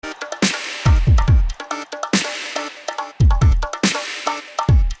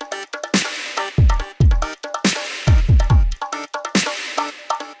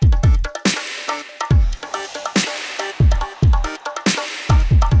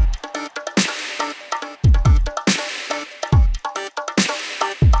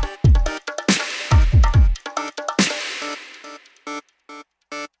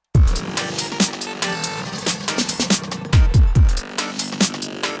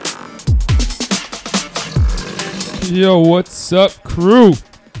Yo, what's up, crew?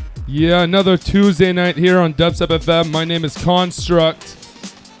 Yeah, another Tuesday night here on Dubstep FM. My name is Construct,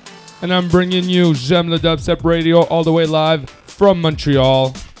 and I'm bringing you J'aime le Dubstep Radio all the way live from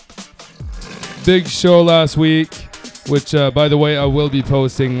Montreal. Big show last week, which, by the way, I will be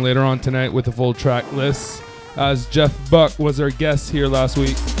posting later on tonight with a full track list, as Jeff Buck was our guest here last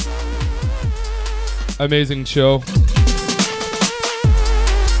week. Amazing show.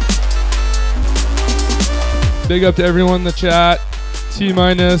 Big up to everyone in the chat.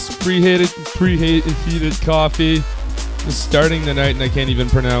 T-minus, preheated coffee. Just starting the night and I can't even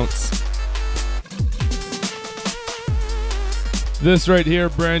pronounce. This right here,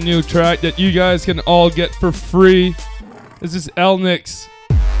 brand new track that you guys can all get for free. This is Elnix,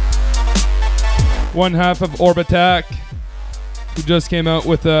 one half of Orbitac, who just came out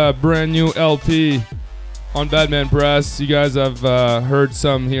with a brand new LP on Badman Press. You guys have heard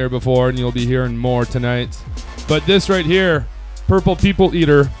some here before and you'll be hearing more tonight. But this right here, Purple People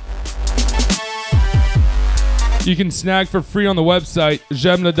Eater, you can snag for free on the website,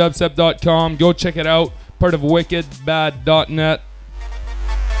 j'aimeledubstep.com. Go check it out, part of wickedbad.net.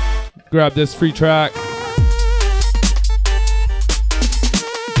 Grab this free track.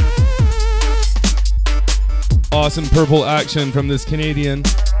 Awesome purple action from this Canadian.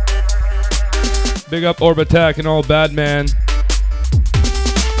 Big up Orbitac and all Badman.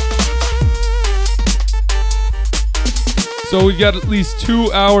 So we've got at least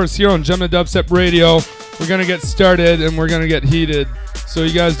 2 hours here on J'aime le Dubstep Radio. We're going to get started and we're going to get heated. So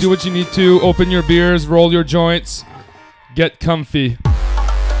you guys do what you need to. Open your beers, roll your joints, get comfy.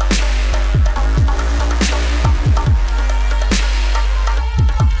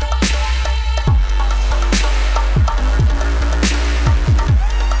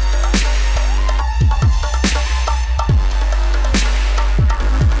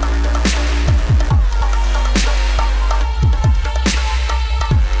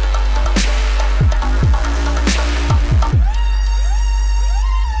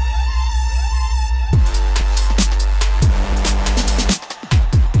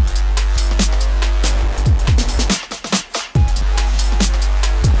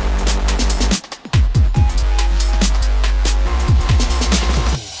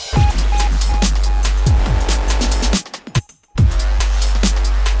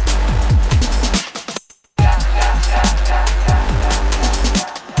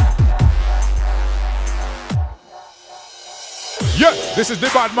 This is the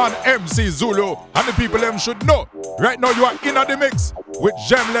bad man MC Zulu, and the people them should know. Right now you are in the mix with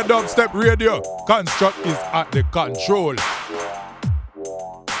J'aime le Dubstep Radio. Construct is at the control.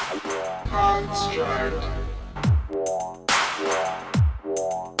 Construct.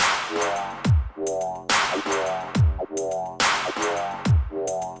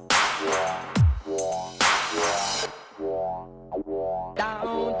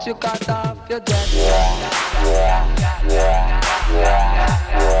 Don't you cut off your dress.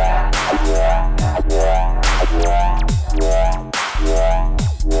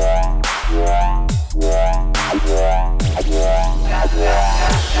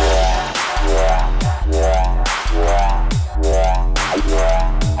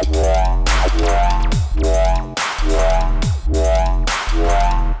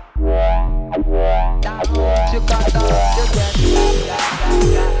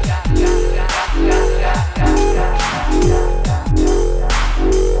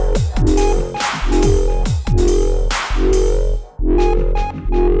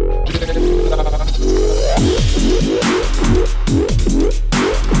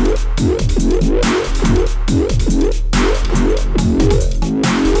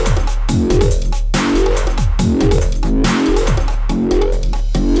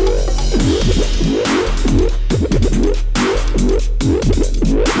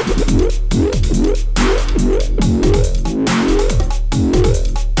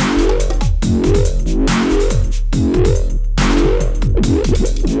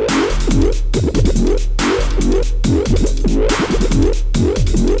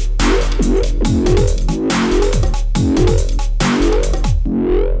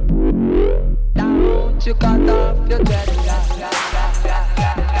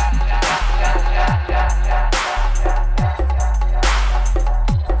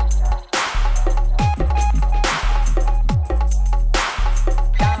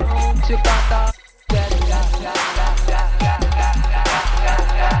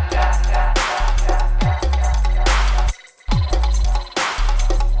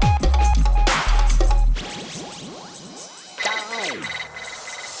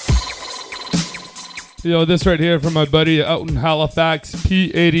 Yo, this right here from my buddy out in Halifax,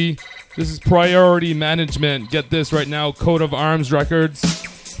 P80 This is Priority Management. Get this right now, Coat of Arms Records.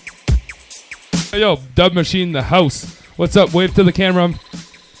 Hey, yo, Dub Machine the house. What's up? Wave to the camera.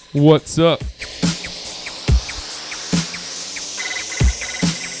 What's up?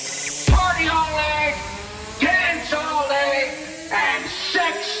 Party all day, dance all day, and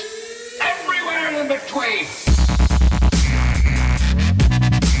sex everywhere in between.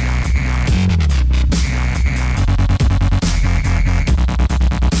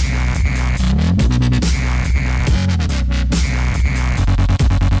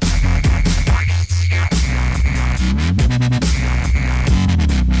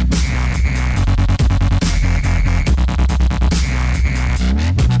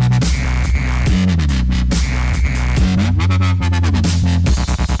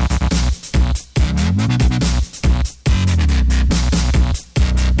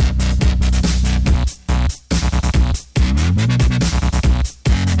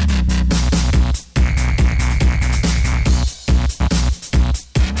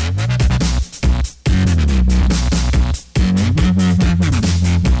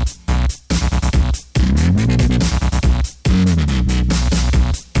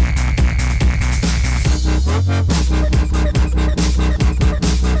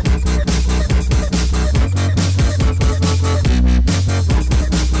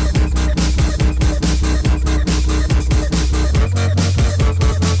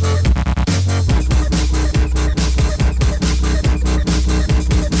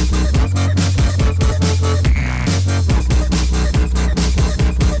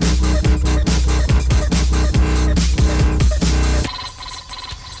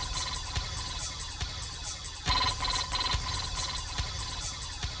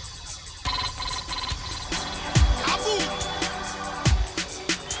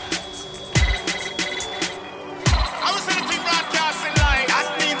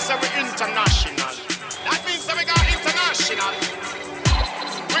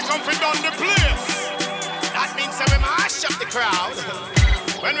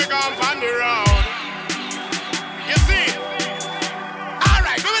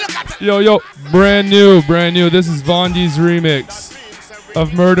 Yo, brand new. This is Vondi's remix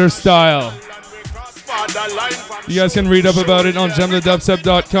of Murder Style. You guys can read up about it on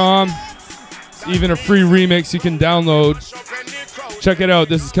gemledubstep.com. It's even a free remix you can download. Check it out.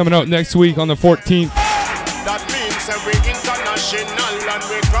 This is coming out next week on the 14th. That means every international and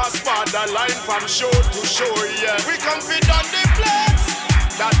we cross border line from shore to shore, yeah. We compete on the place.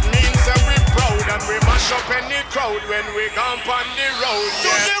 That means every proud and we mash up any crowd when we come on the road,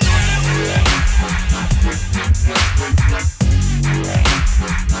 yeah.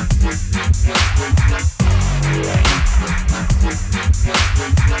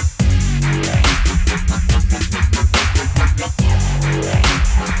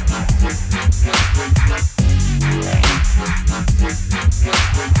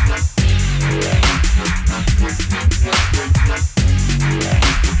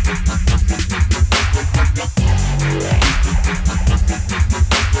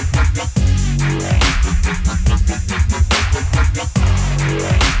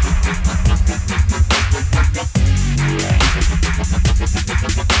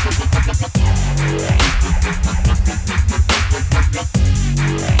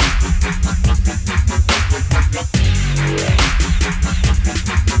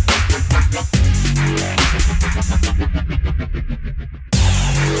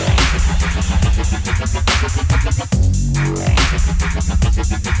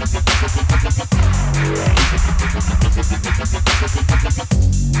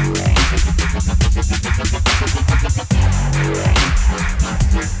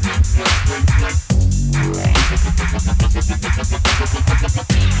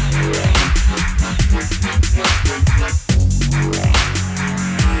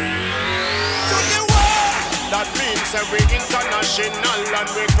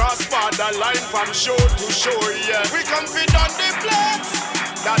 From shore to shore, yeah. We compete on the place.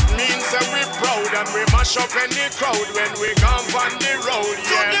 That means that we proud and we mash up any crowd when we come on the road,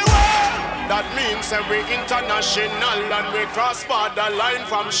 yeah. That means that we international and we cross border line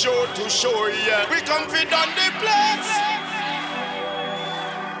from shore to shore, yeah. We compete on the place.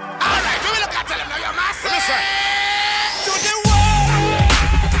 Alright, we look at them now, you're massive. Listen. To the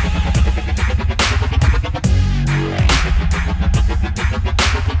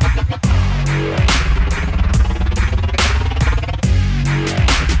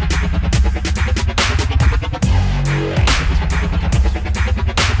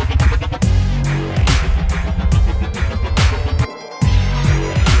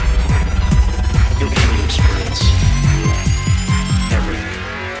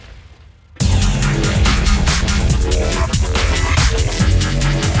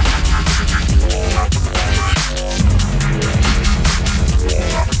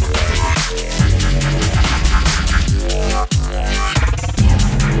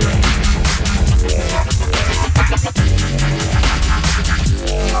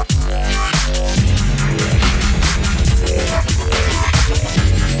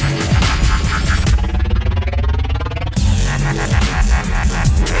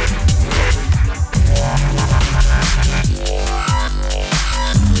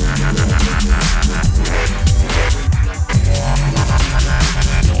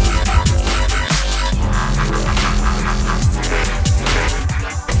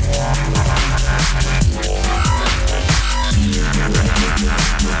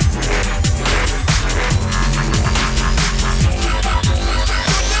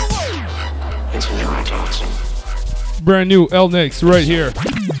Brand new El Nix right here.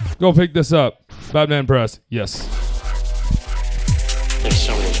 Go pick this up. Batman Press. Yes. There's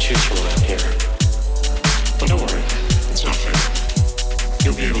so many to choose from around here. But don't worry, it's not fair.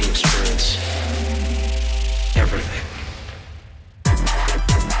 You'll be able to experience everything.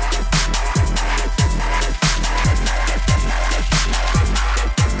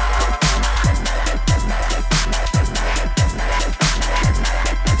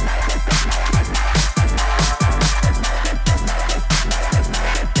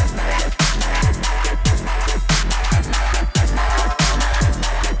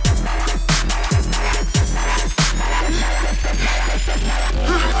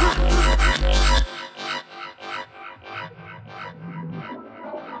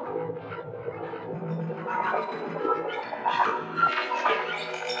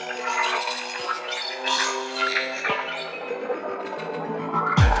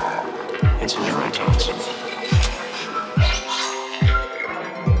 It's in your routines.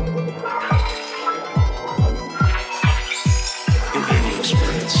 You'll be able to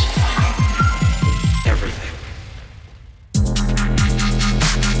experience everything.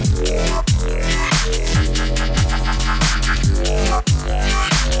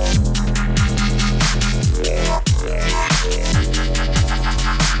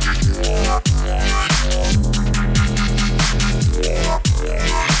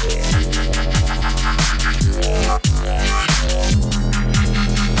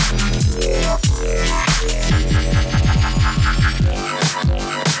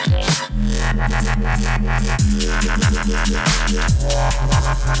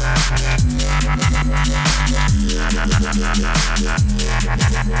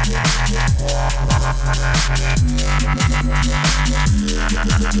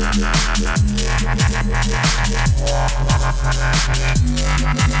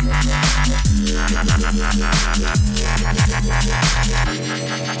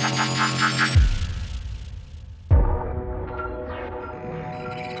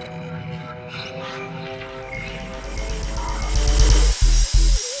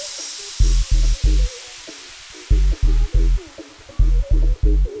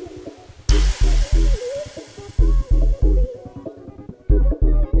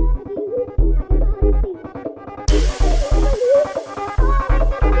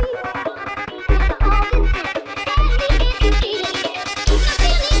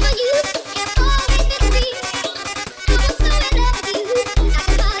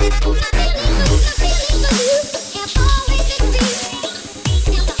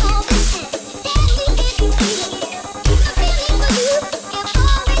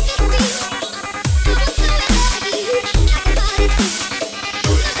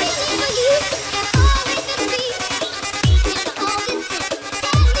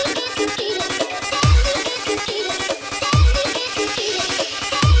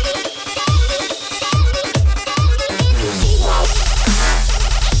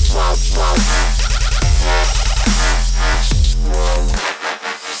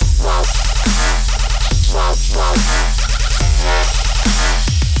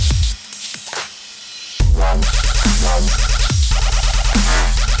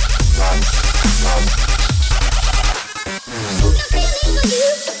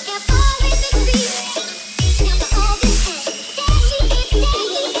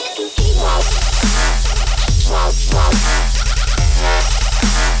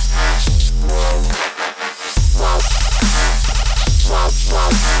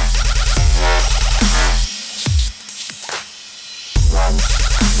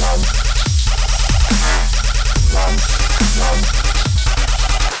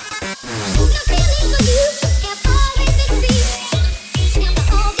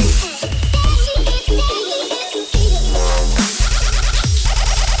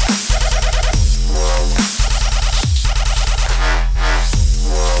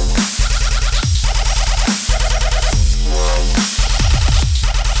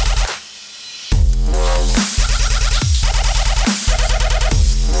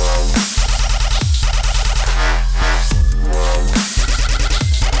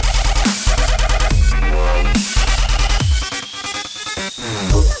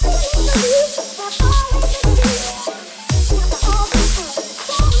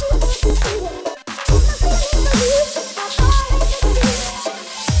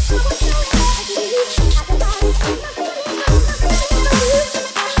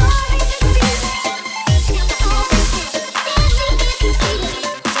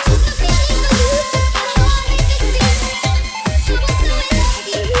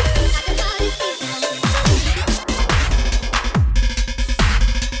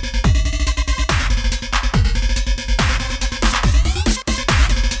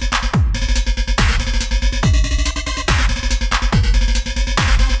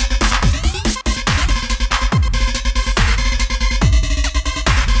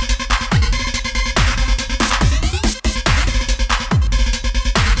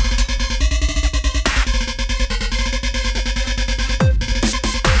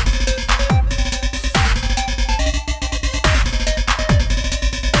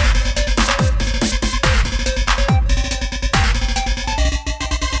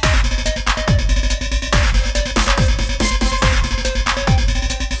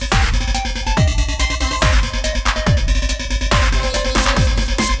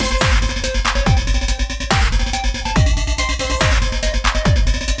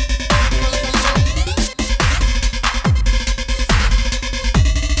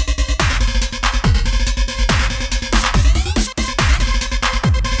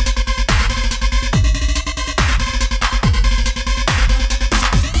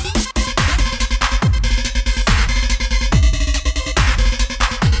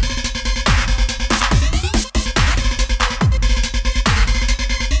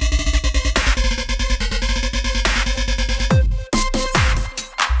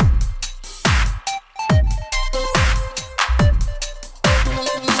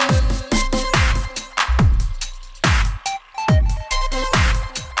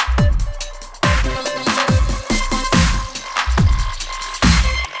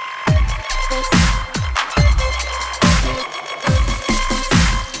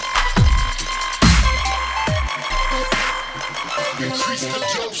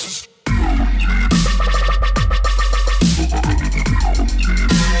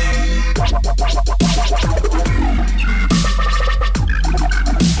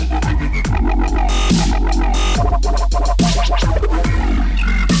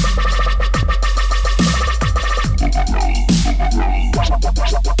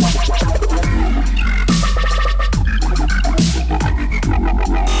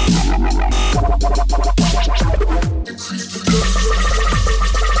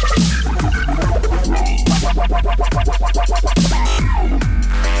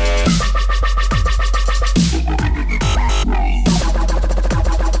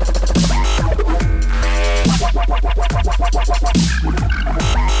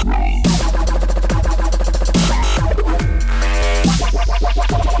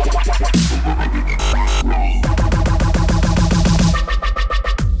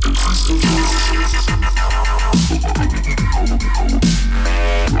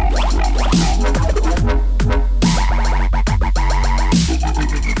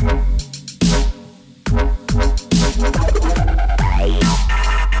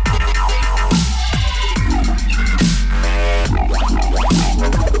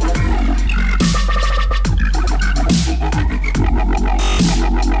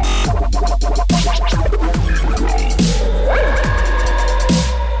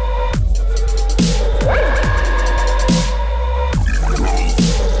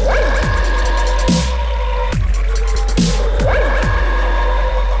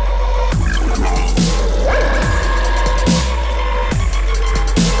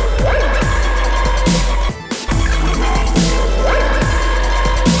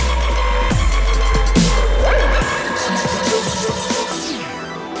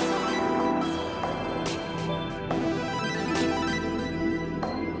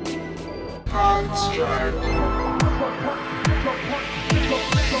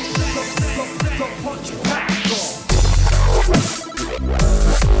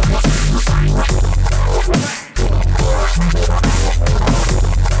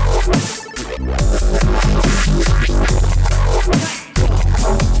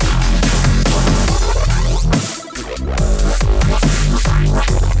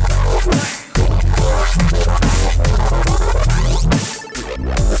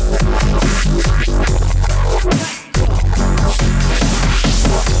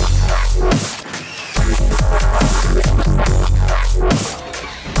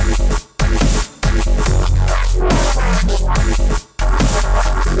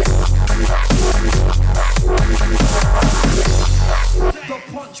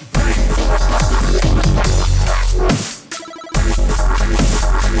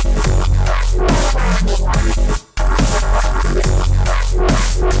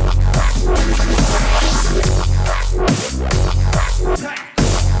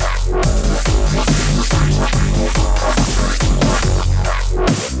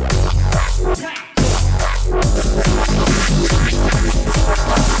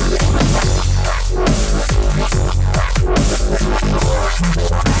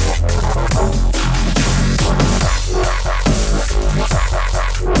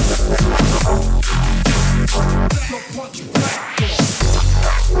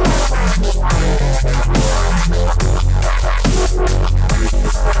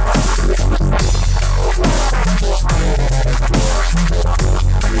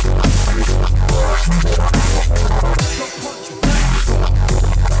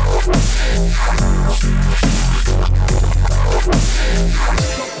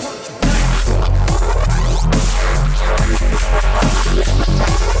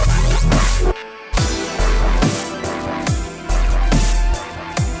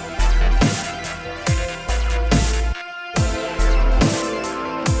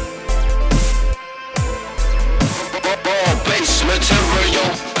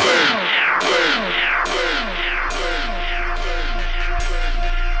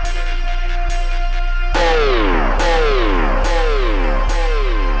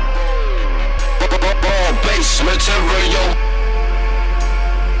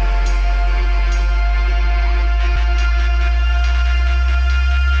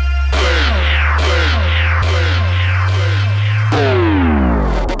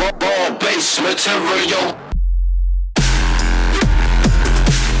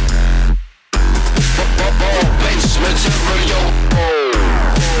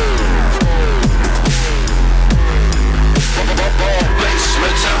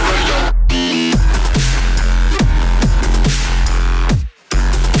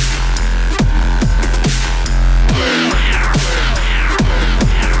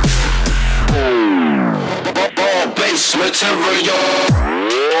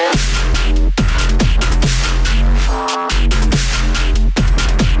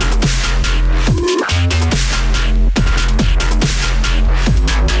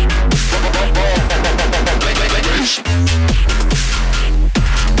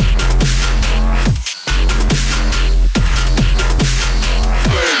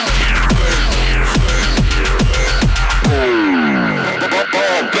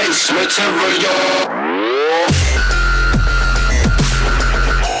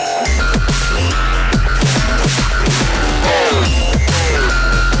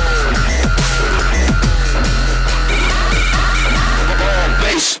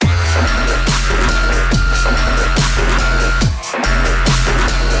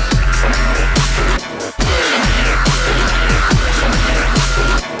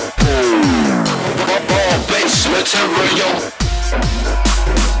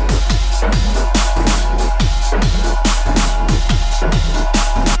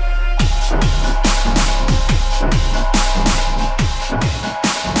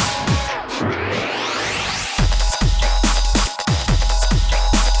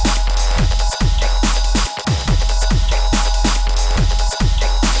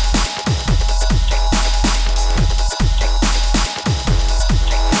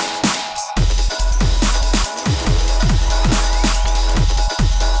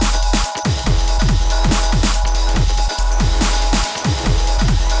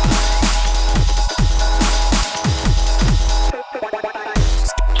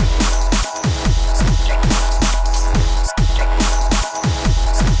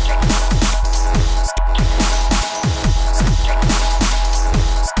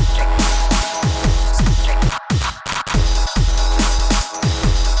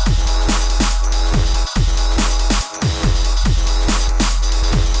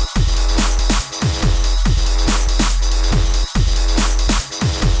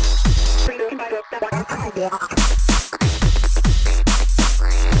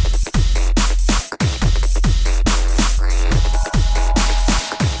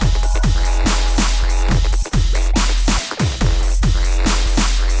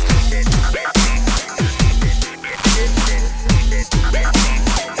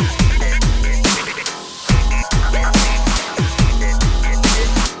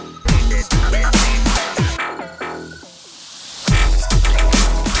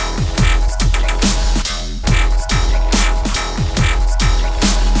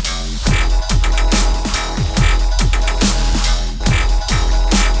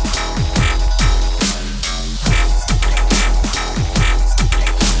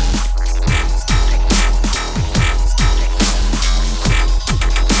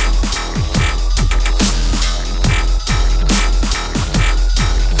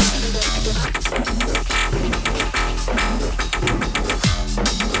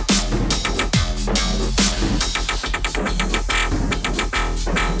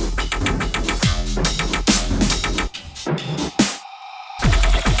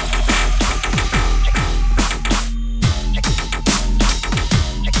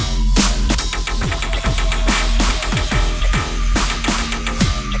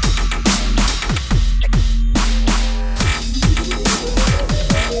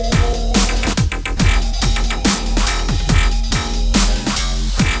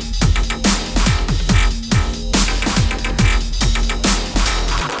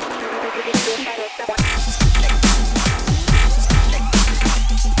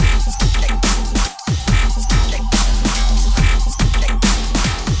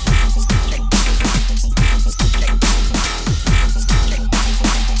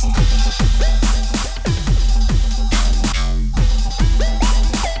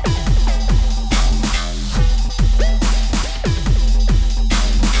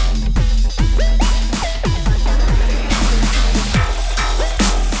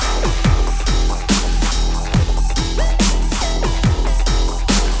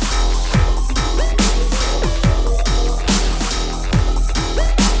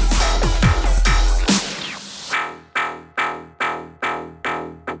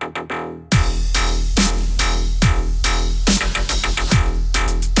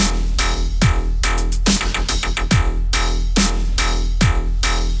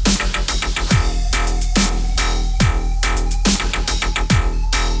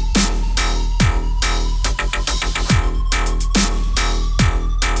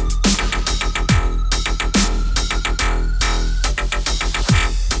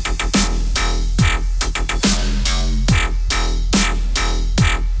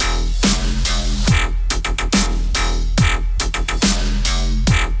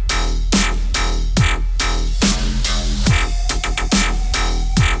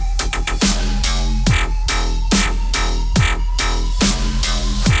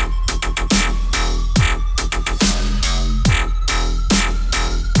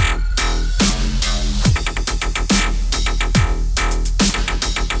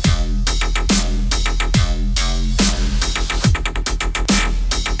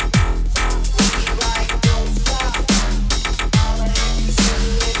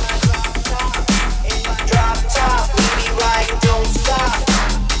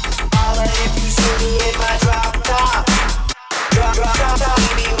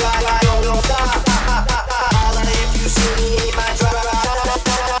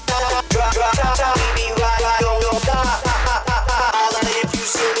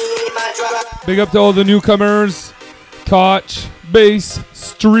 Big up to all the newcomers. Koch, Bass,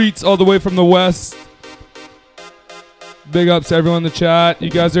 Streets, all the way from the west. Big ups to everyone in the chat. You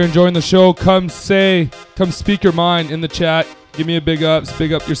guys are enjoying the show. Come speak your mind in the chat. Give me a big ups.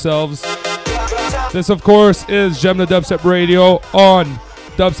 Big up yourselves. This, of course, is J'aime le Dubstep Radio on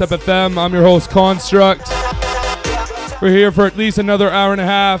Dubstep FM. I'm your host, Construct. We're here for at least another hour and a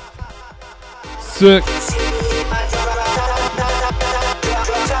half. Sick.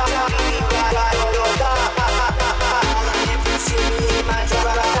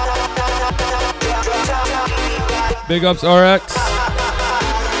 Big ups RX.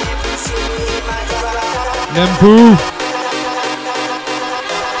 Nempu.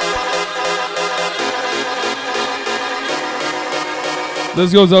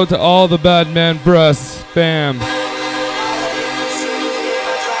 This goes out to all the Bad Man Bruss fam.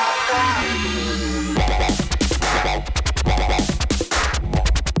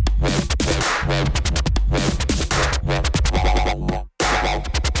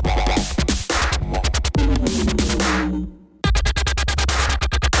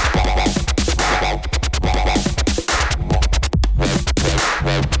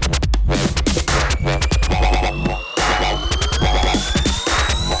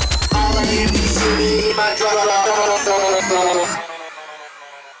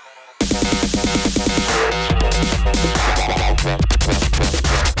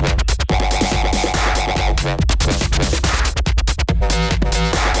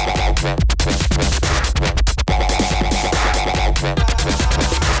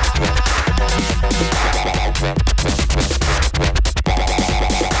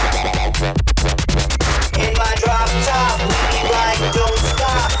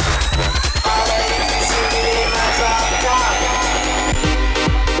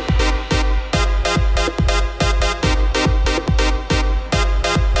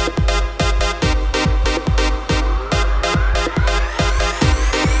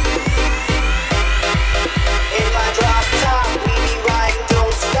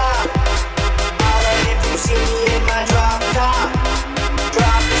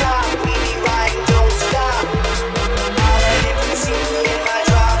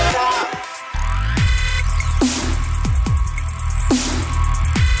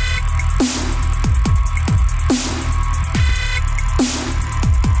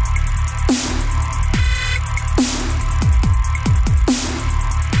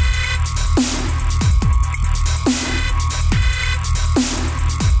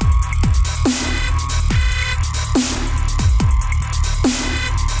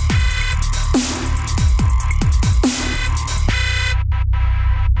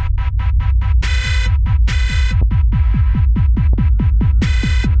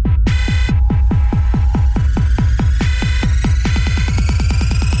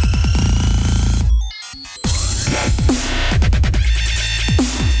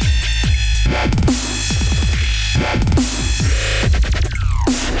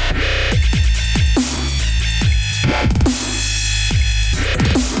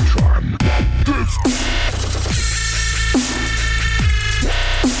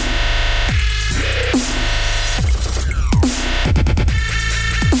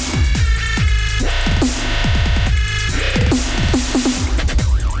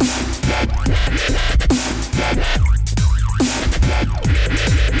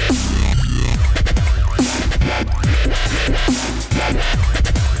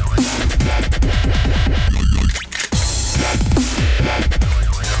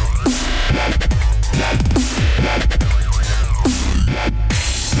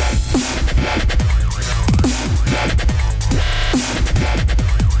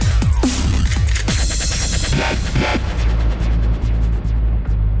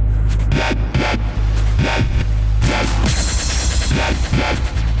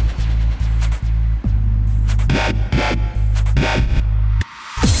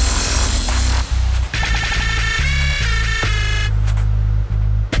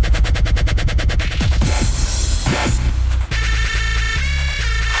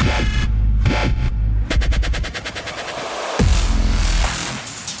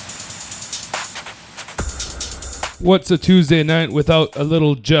 What's a Tuesday night without a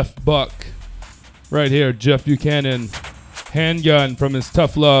little Jeff Buck? Right here, Jeff Buchanan. Handgun from his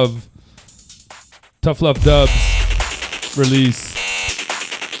Tough Love Dubs release.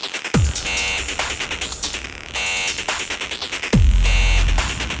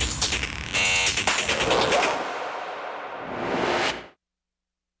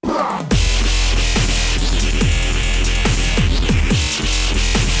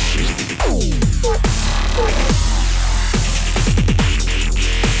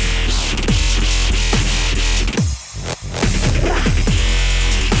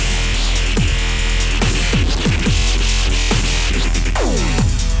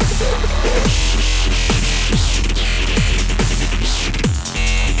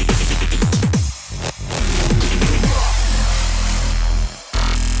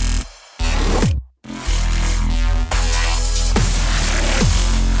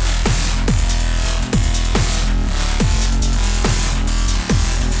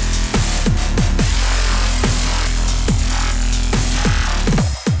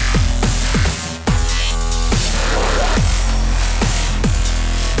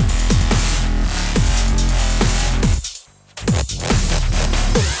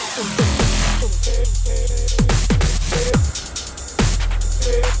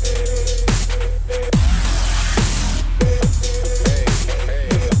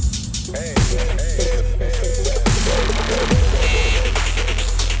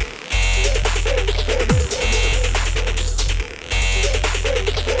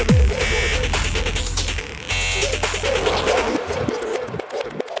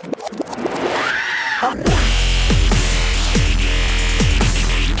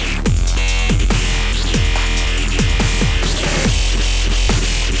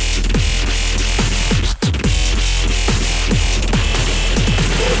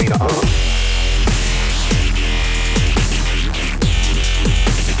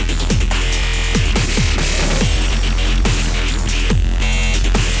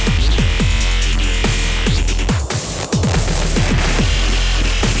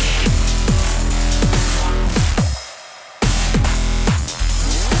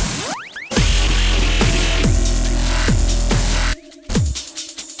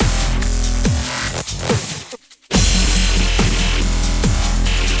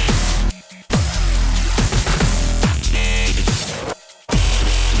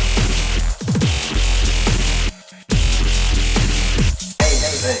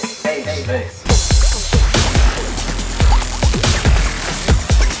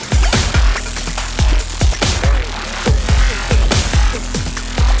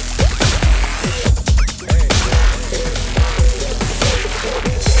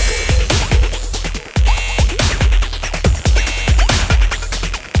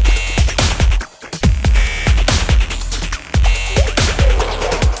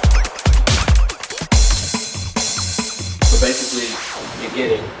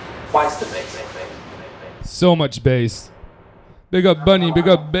 So much bass. Big up Bunny, big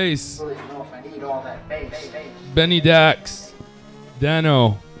up bass. Benny Dax.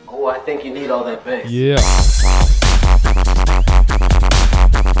 Dano. Oh, I think you need all that bass. Yeah.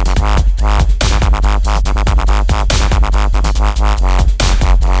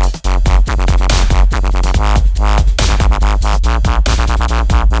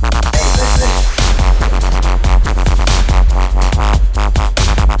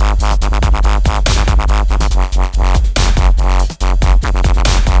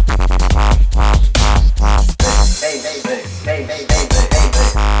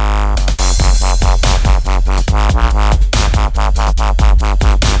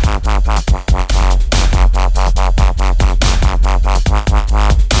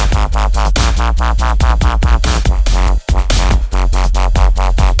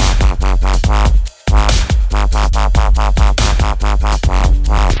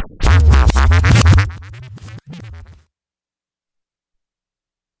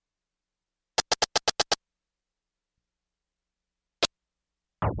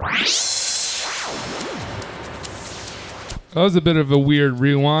 That was a bit of a weird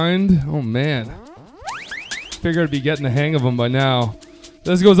rewind. Oh man. Figured I'd be getting the hang of them by now.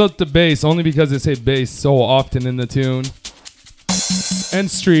 This goes out to bass only because they say bass so often in the tune.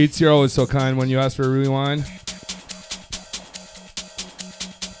 And Streets, you're always so kind when you ask for a rewind.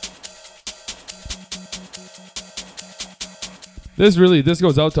 This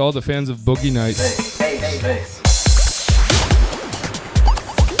goes out to all the fans of Boogie Nights. Bass.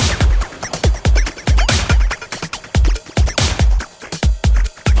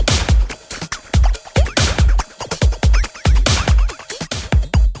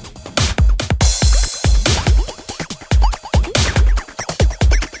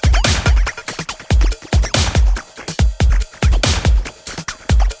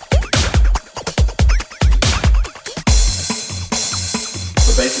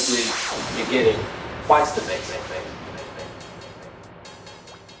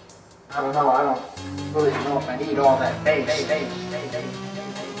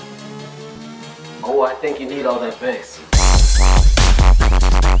 Oh, I think you need all that bass.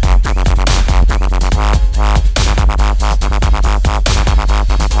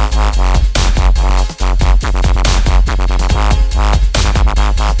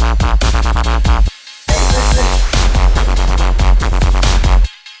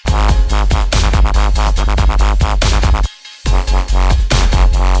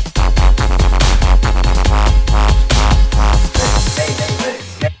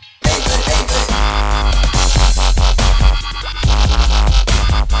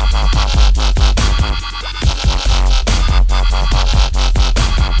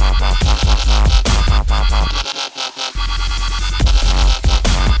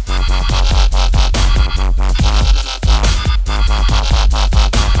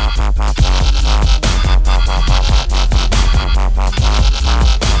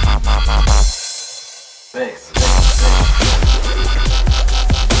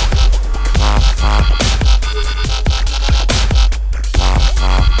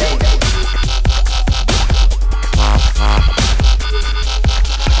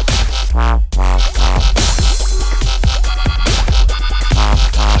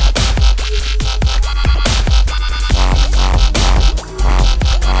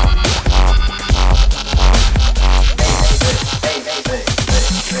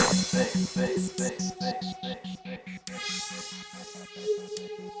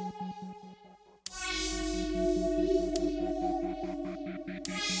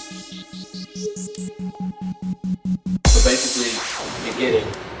 So basically, you're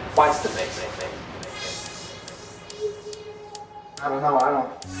getting twice the bass. I don't know. I don't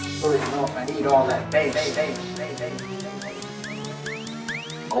really know if I need all that bass.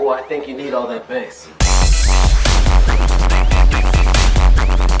 Oh, I think you need all that bass.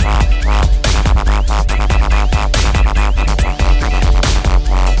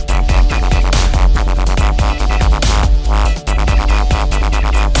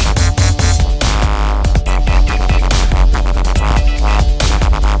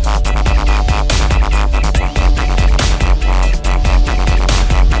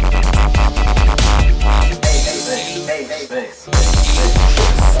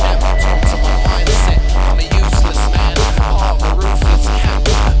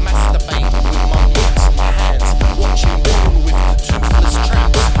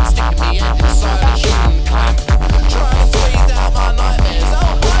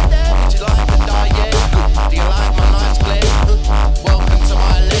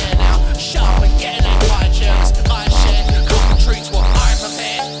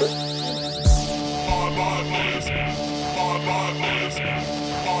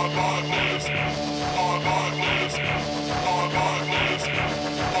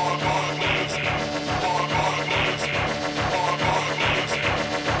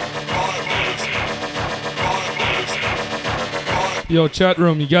 Yo, chat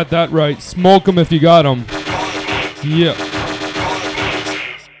room, you got that right. Smoke 'em if you got 'em. Yeah.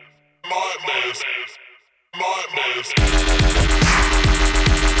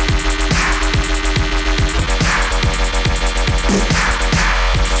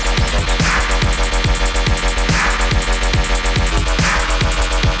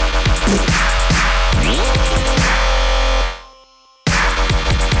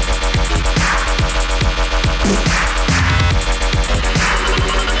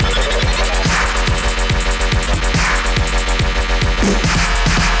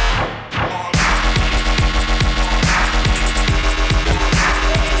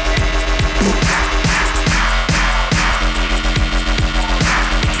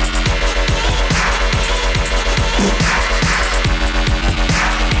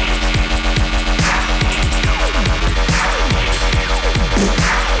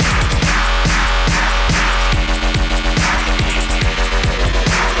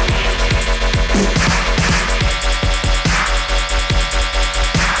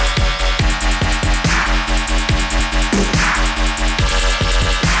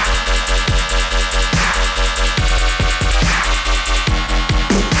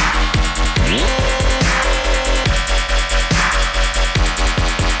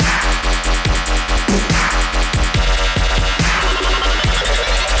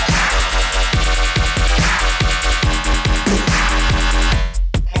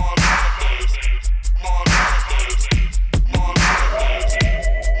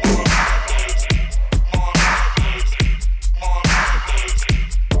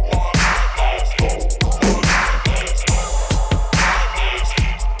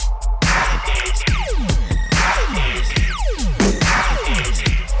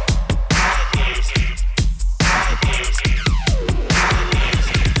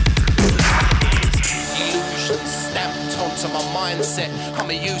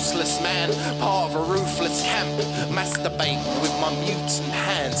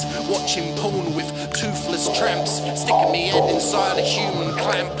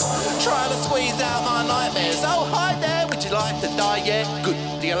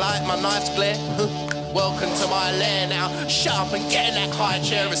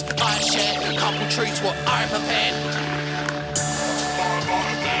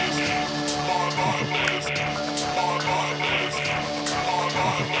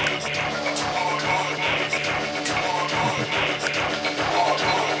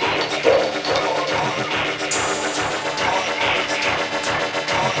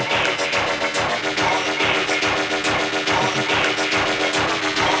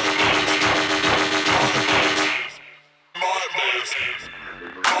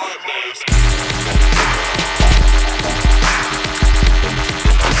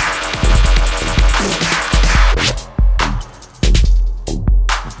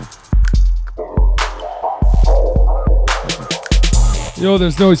 Yo,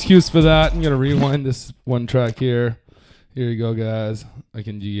 there's no excuse for that. I'm going to rewind this one track here. Here you go, guys. I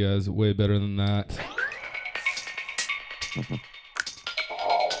can do you guys way better than that.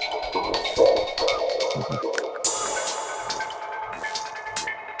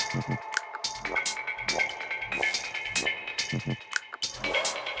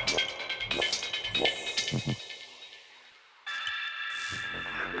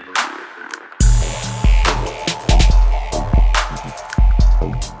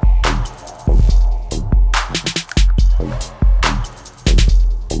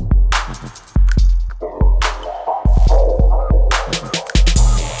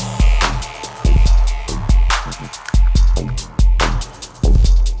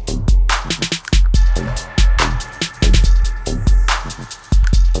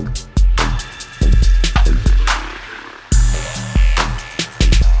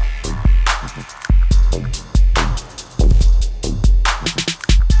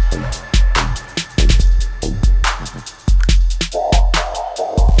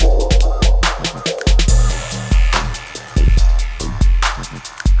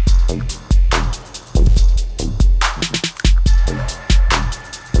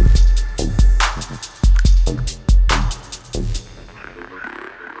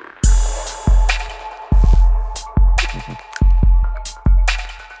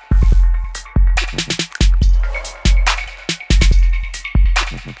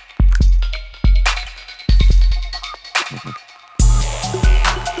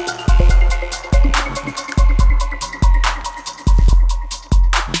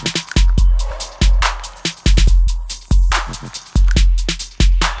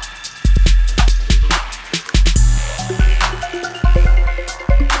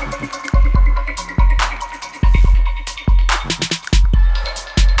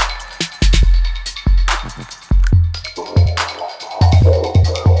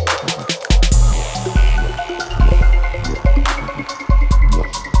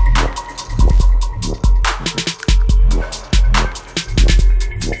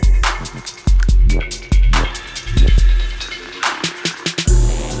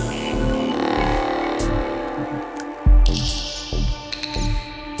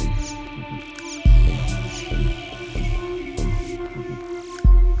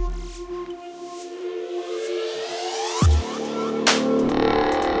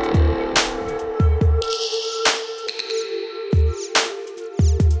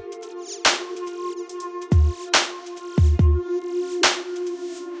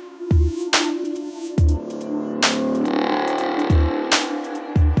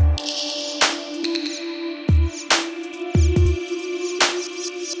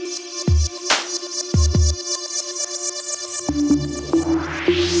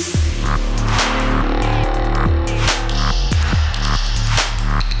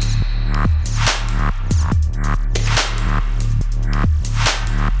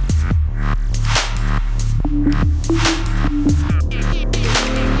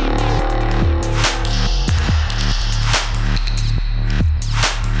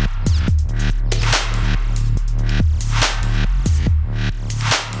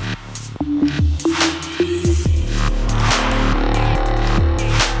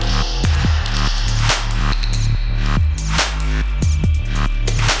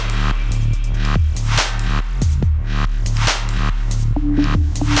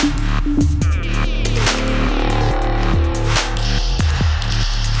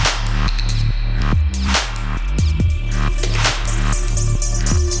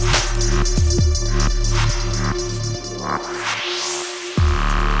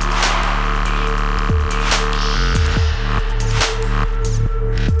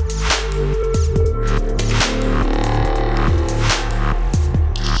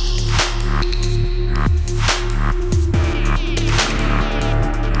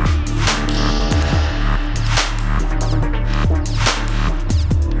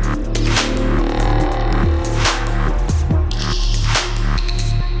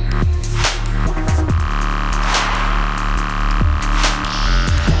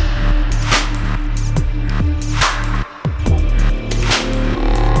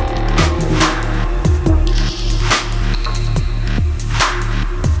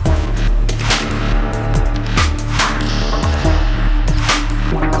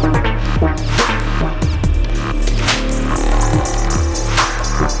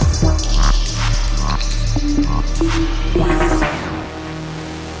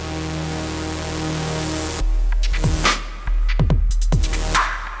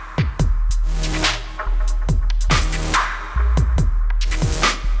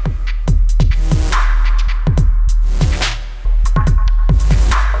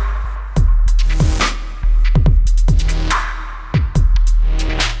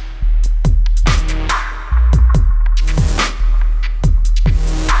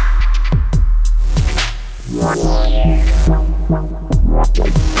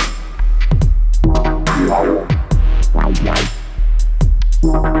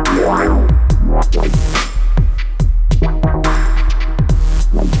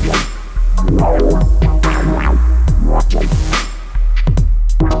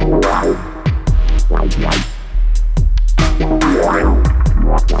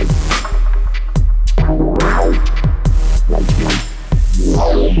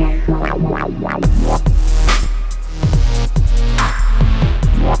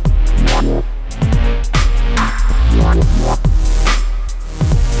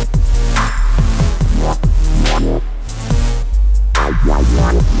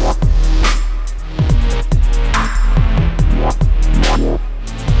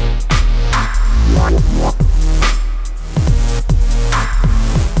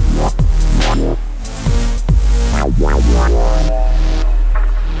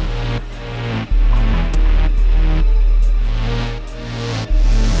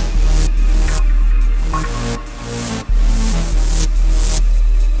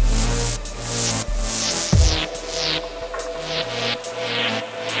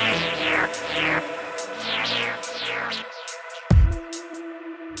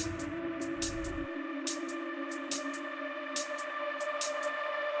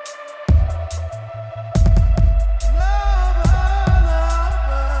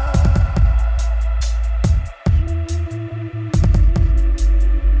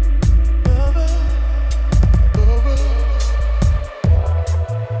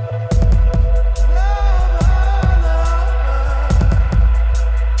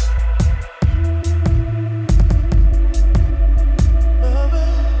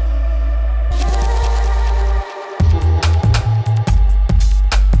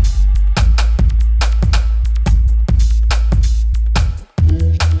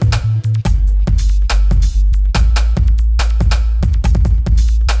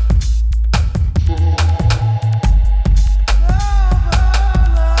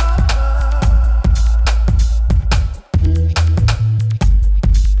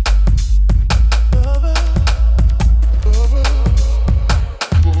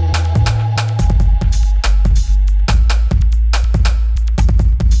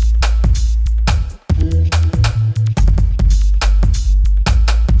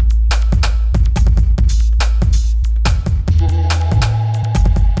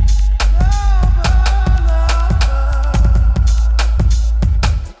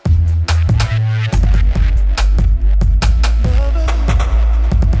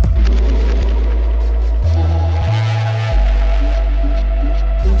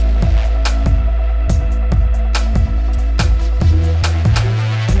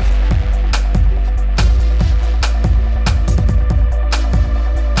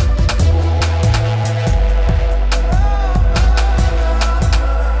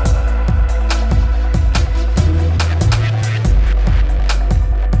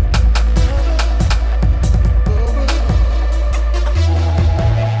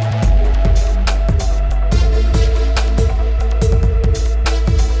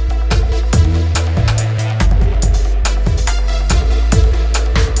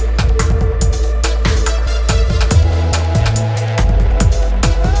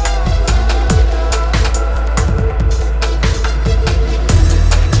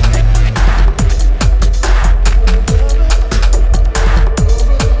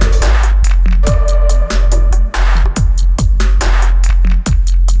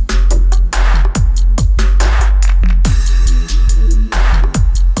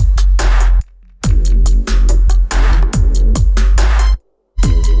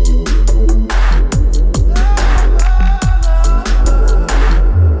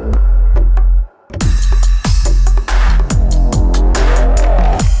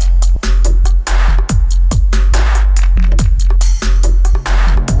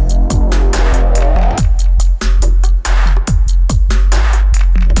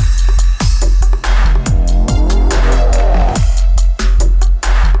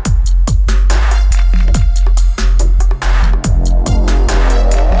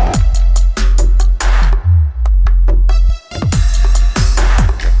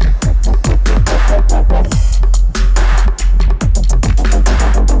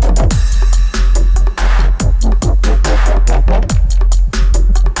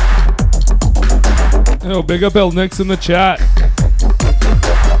 Yo, big up El Nix in the chat.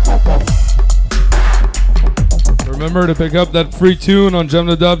 Remember to pick up that free tune on Gem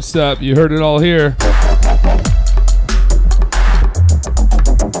the Dubstep. You heard it all here.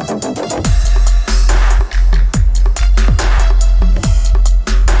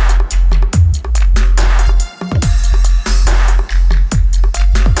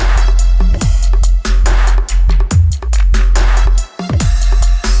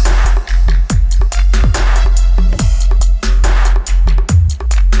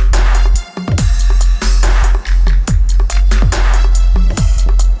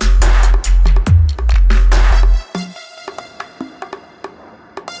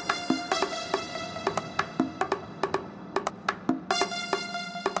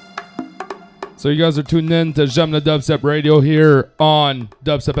 So you guys are tuned in to J'aime le Dubstep Radio here on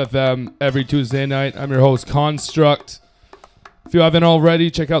Dubstep FM every Tuesday night. I'm your host, Construct. If you haven't already,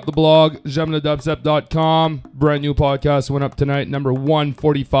 check out the blog, j'aimeledubstep.com. Brand new podcast went up tonight, number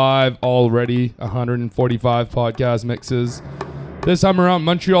 145 already. 145 podcast mixes. This time around,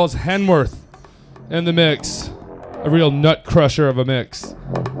 Montreal's Henworth in the mix. A real nut crusher of a mix.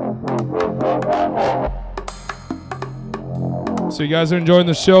 So you guys are enjoying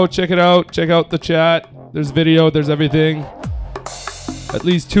the show, check it out. Check out the chat. There's video, there's everything. At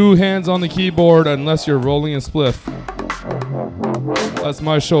least 2 hands on the keyboard unless you're rolling a spliff. That's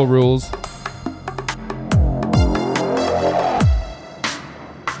my show rules.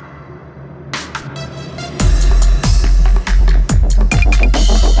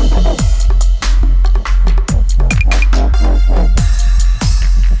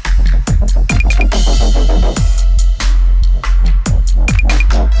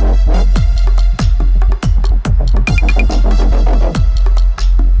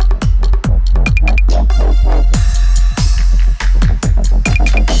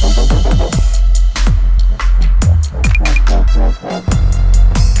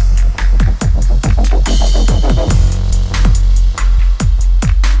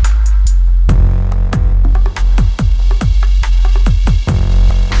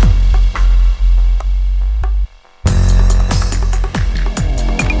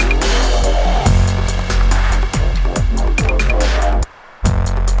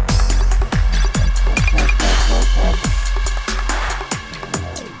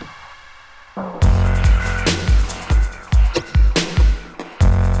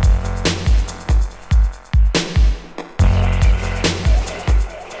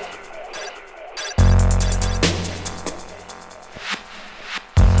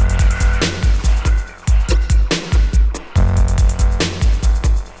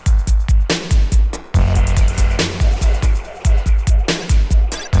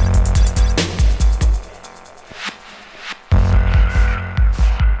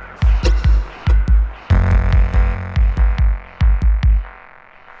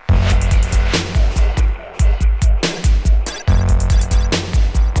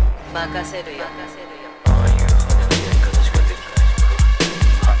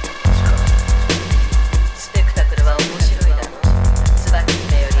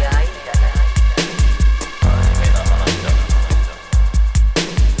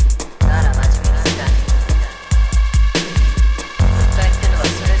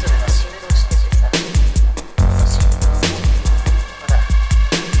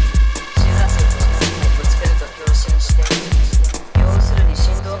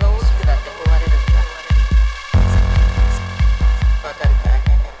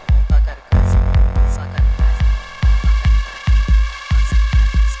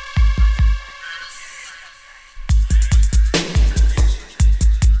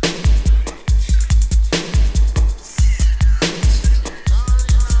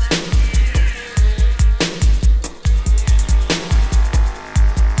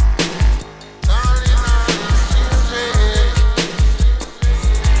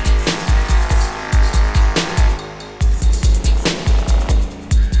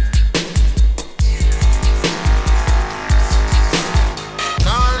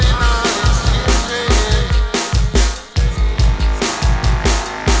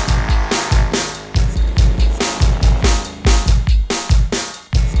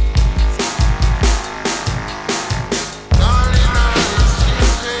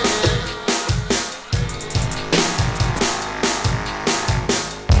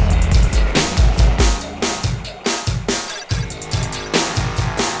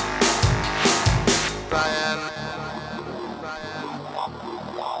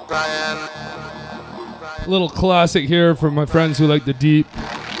 Little classic here for my friends who like the deep,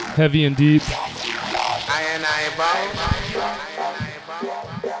 heavy and deep.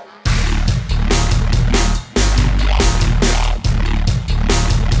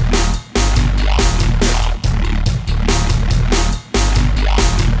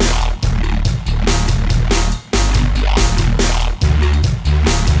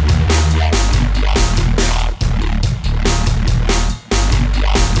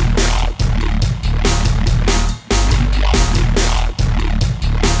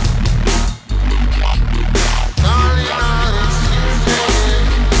 Darling,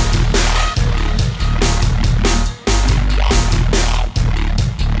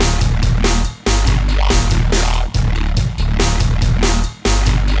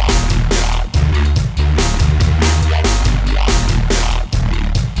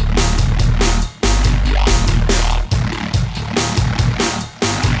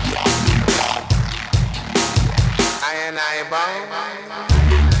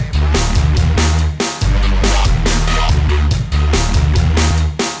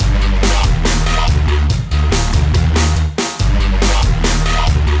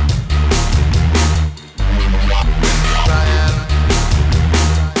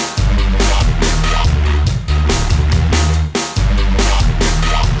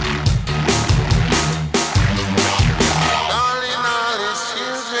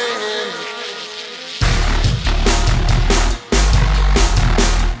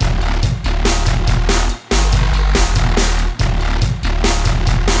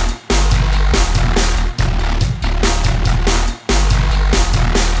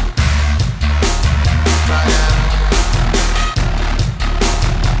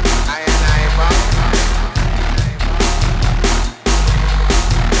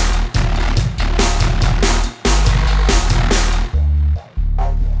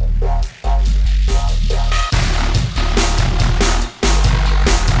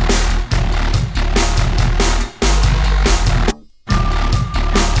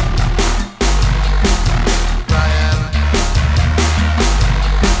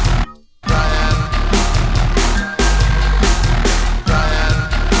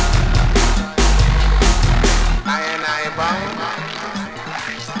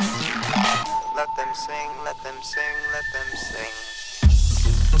 them sing, let them sing, let them sing.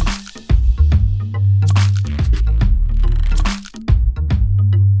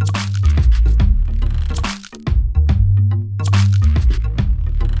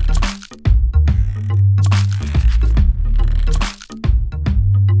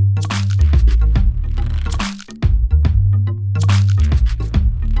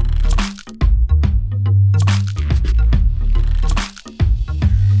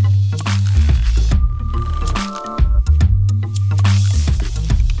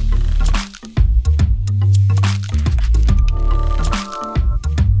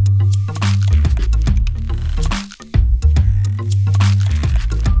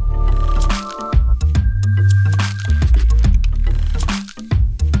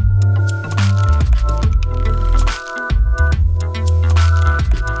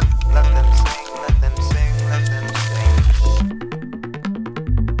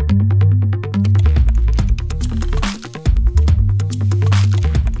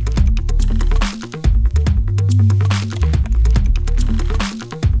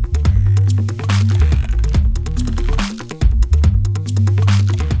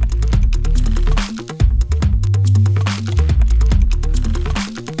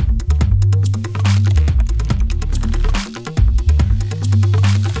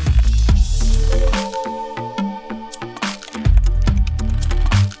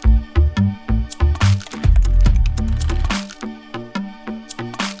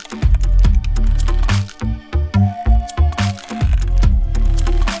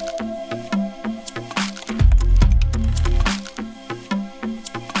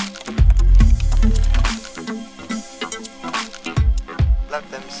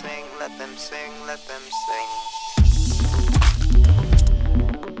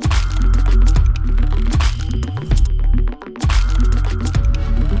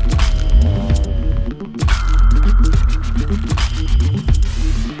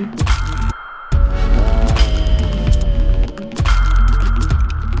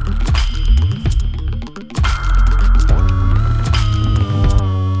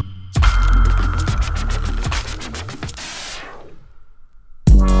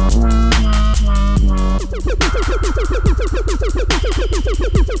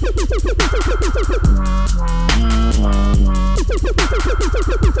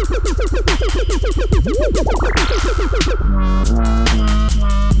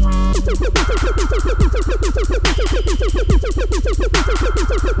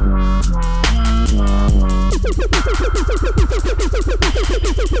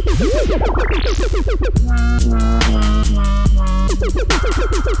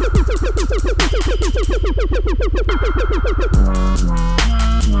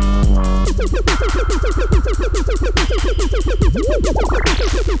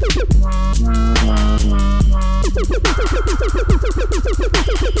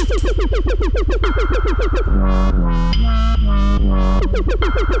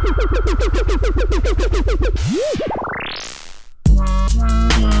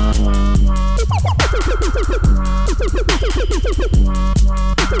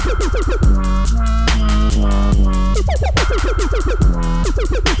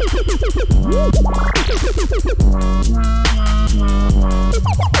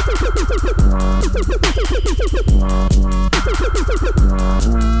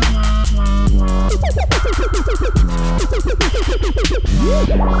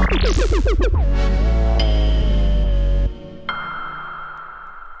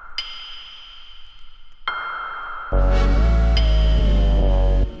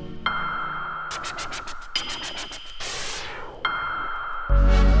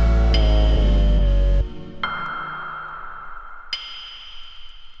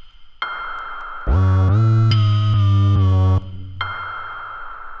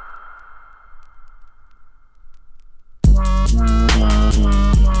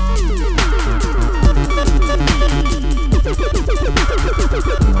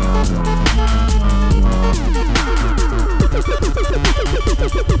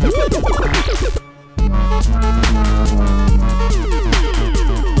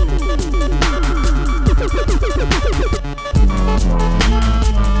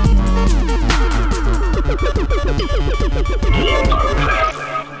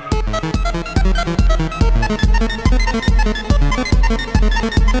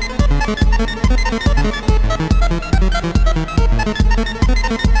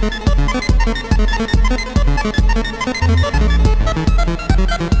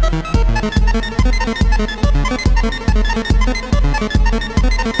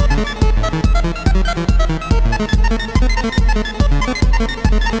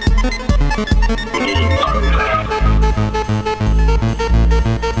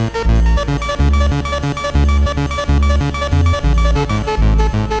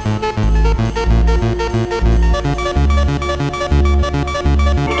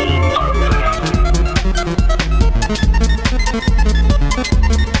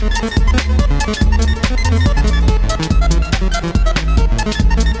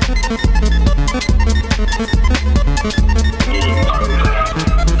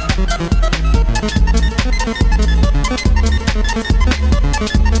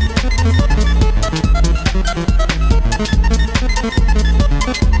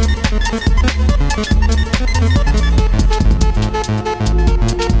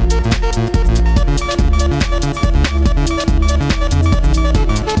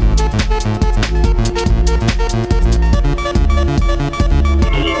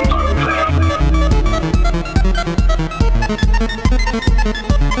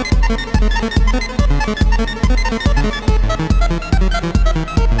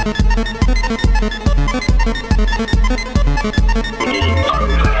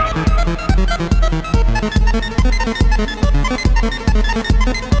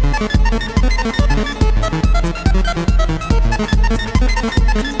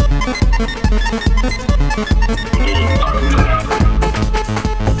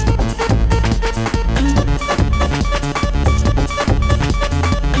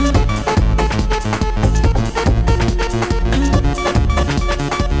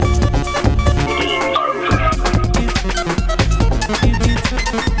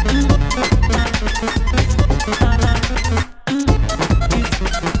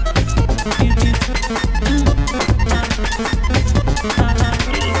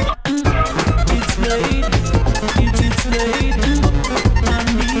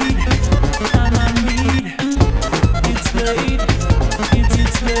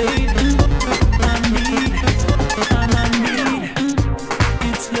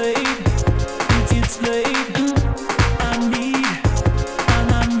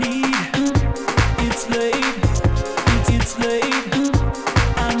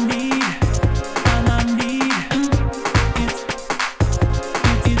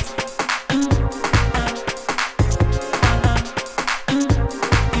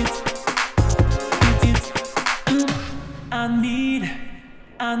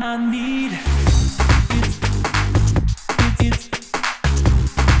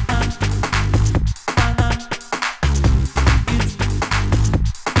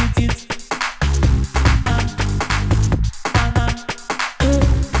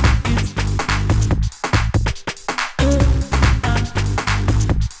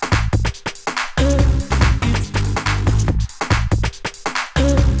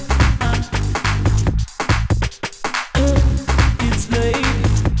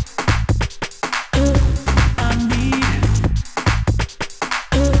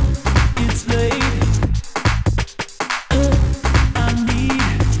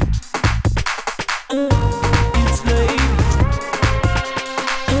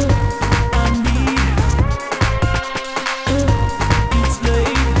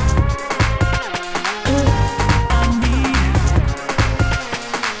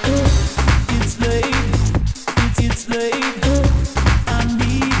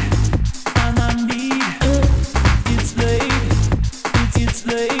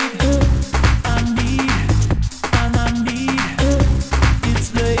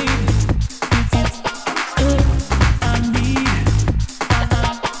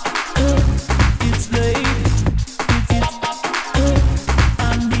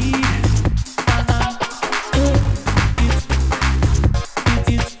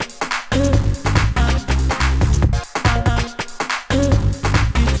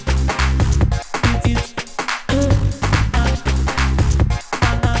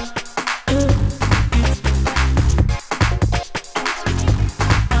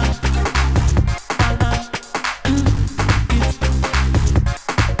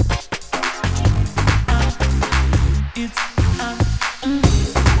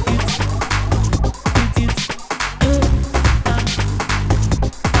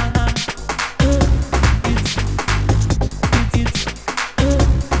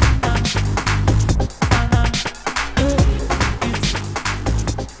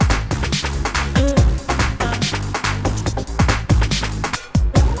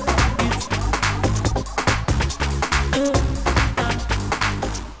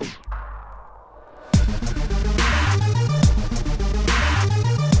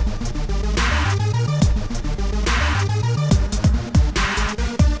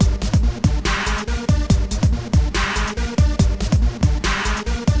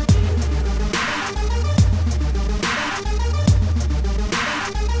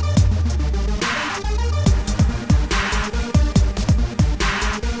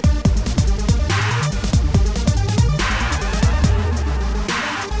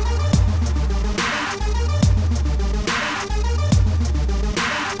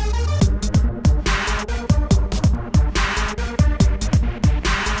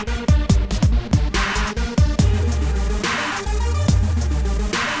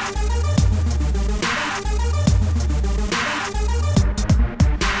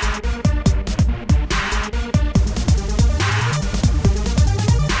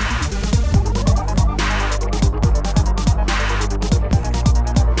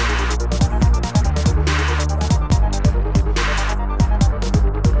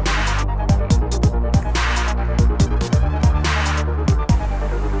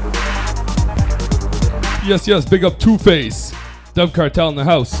 yes. Big up Two-Face. Dub Cartel in the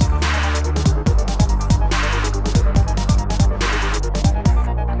house.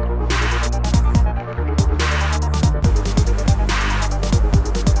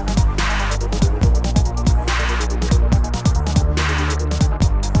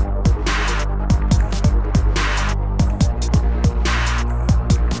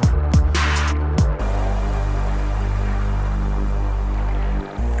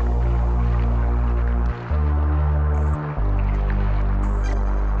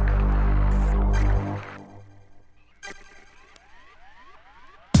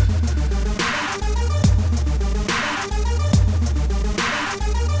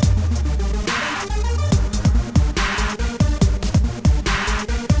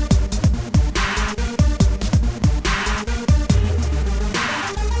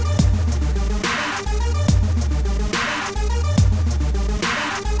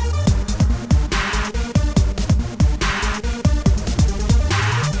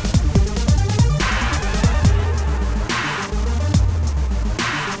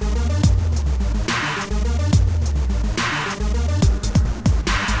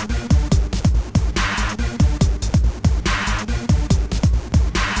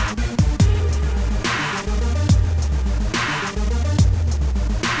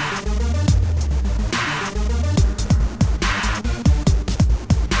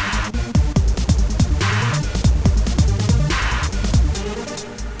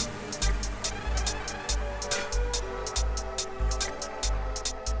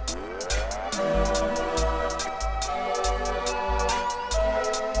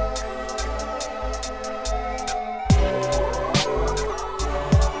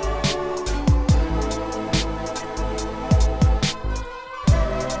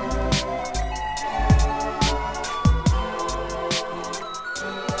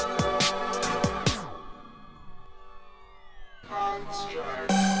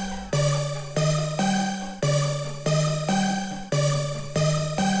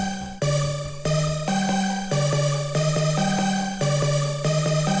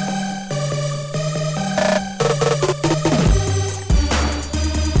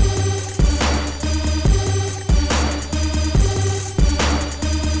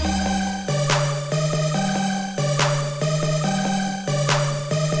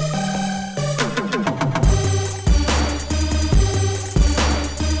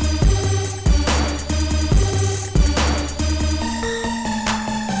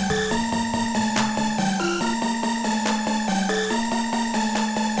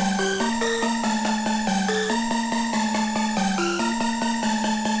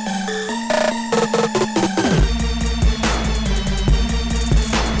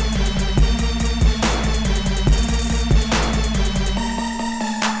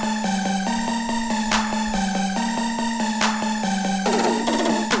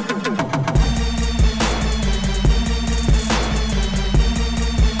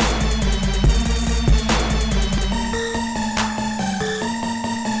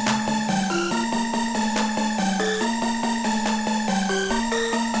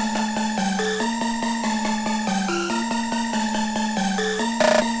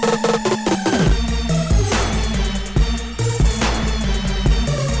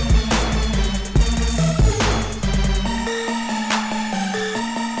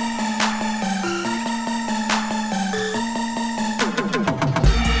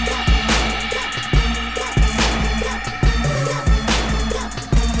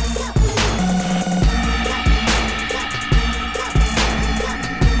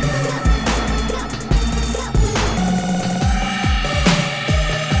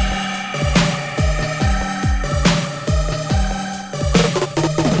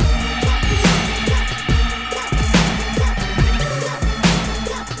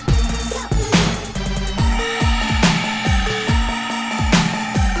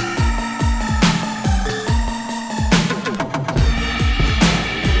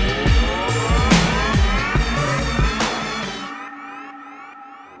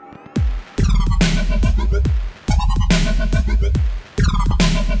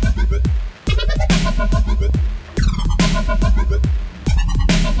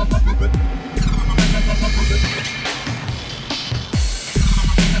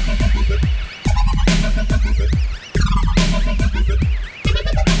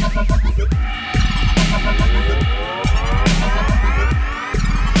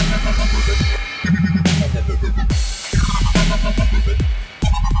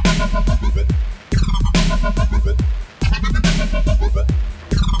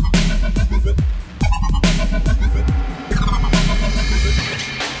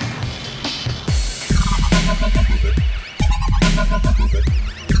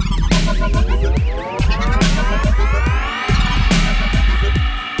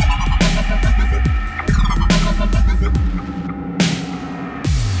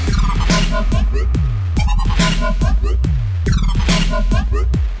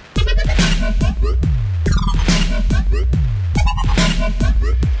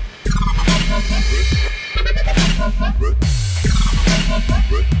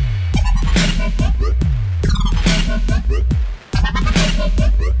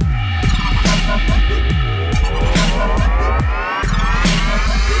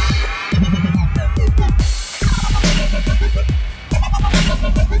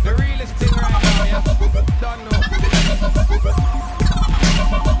 The realest thing right now, yeah? Don't know.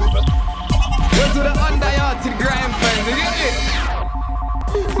 Go to the underyard to the grind fans, you get it?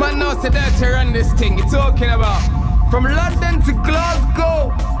 Man knows the dirty run this thing, you're talking about. From London to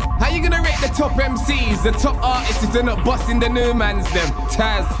Glasgow. How you gonna rate the top MCs, the top artists if they're not busting the new mans them?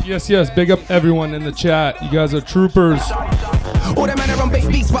 Taz. Yes, big up everyone in the chat. You guys are troopers. All them men are on bait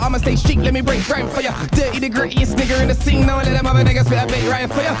beats, but I'ma stay street, let me break grime for ya. Dirty the grittiest nigga in the scene, now let them other niggas spit a bait right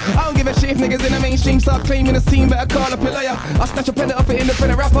for ya. I don't give a shit if niggas in the mainstream start claiming the scene, better call up a lawyer. I'll snatch a pen up an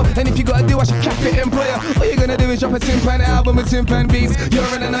independent rapper, and if you gotta do, I should cap it employer. All you gonna do is drop a tin-pan album with tin-pan beats. You're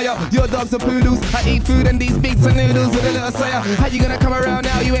in another, your dogs are poodles. I eat food and these beats are noodles with a little soya. How you gonna come around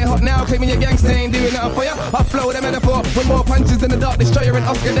now? You ain't hot now, claiming your gangster ain't doing nothing for ya. I flow the metaphor with more punches than the Dark Destroyer and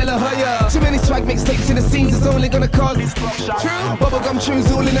Oscar De La Hoya. Too many swag mixtapes in the scenes, it's only gonna cause true bubblegum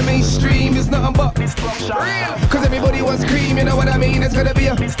tunes all in the mainstream. It's nothing but real, cause everybody wants cream, you know what I mean? It's gonna be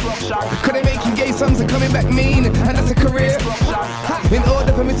a could they making gay songs and coming back mean, and that's a career. In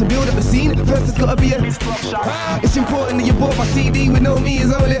order for me to build up the scene, first it's gotta be a it's important that you bought my CD with no me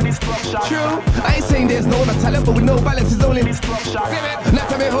is only true. I ain't saying there's no other talent, but with no balance is only not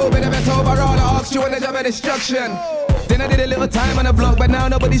to be hoping the best overall. I asked you on the job of destruction. Then I did a little time on the block, but now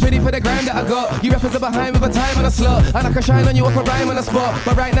nobody's ready for the grind that I got. You rappers are behind with a time on the slot, and I can shine on you off a rhyme on the spot.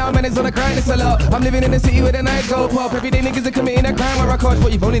 But right now, man, it's on the grind, it's a lot. I'm living in the city with a night go pop. Everyday niggas are committing a crime or a cause,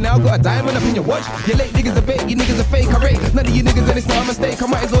 but you've only now got a diamond up in your watch. Your late niggas are bait, you niggas are fake, I rate. None of you niggas, and it's not a mistake. I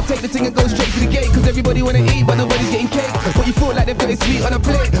might as well take the thing and go straight to the gate, cause everybody wanna eat, but nobody's getting cake. But you feel like they've got it sweet on a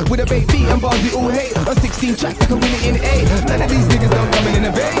plate, with a baked beat and bars we all hate. On 16 tracks, they can win it in 8. None of these niggas don't come in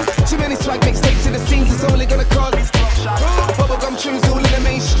a vein. Too many swag mixtapes in the scenes, it's only gonna cause bubblegum tunes all in the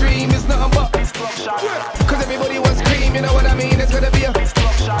mainstream. It's nothing but cause everybody wants cream, you know what I mean? It's gonna be a cause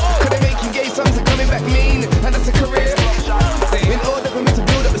they're making gay songs and coming back mean, and that's a career. In order for me to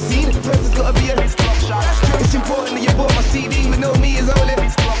build up a scene, first it's gotta be a it's important that you bought my CD with no me is only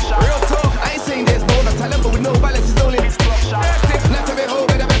real talk. I ain't saying there's no other talent, but with no balance is only not to be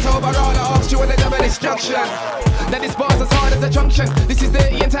hoping the best overall. I asked you on the job of destruction. That this bar's as hard as a junction. This is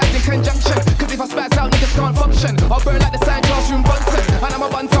dirty and tight in conjunction. Cause if I spaz out, niggas can't function. I'll burn like the sign classroom Bunsen. And I'm a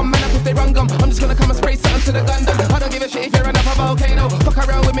bun-tom man up if they run gum. I'm just gonna come and spray something to the Gundam. I don't give a shit if you're enough of a volcano. Fuck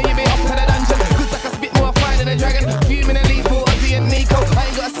around with me, you be off to the dungeon. Cause I can spit more fire than a dragon. Fuming and lethal, Ozzy and Nico. I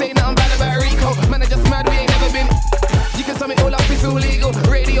ain't gotta say nothing bad about Rico. Man, I just mad, we ain't never been. You can sum it all up, it's all legal.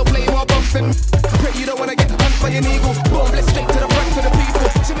 Radio play more bumps than pray you don't wanna get hunt by an eagle. Boom, let's straight to the front for the people.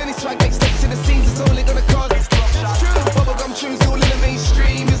 Too many swag mixtapes in the scenes, it's only gonna cause bubblegum tunes all in the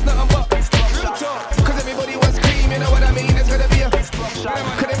mainstream. It's nothing but real talk, cause everybody wants cream, you know what I mean? It's gonna be a cause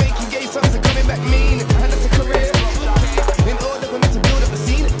they're making gay songs and coming back mean, and that's a career. In order for me to build up a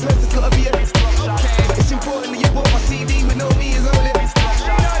scene, first it's gotta be a it's important that you bought my CD with no me is only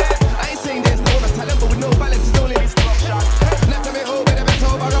I ain't saying there's no other talent, but with no balance is only not to be hoping the best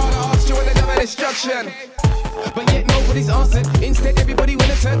overall. I asked you on the job of destruction, but yet nobody's answered. Instead everybody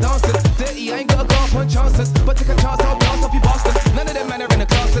wanna turn dancers. Dirty, I ain't gotta go up on chances, but take a chance, I'll blast up you bastards. None of them men are in the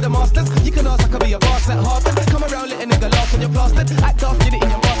class of the masters. You can ask, I could be a boss at Harvard. Come around, let a nigga laugh when you're plastered. Act off, get it in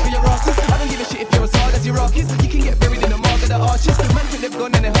your mask for your asses. I don't give a shit if you're as hard as your Iraqis. You can get buried in the mark of the arches. Man think they've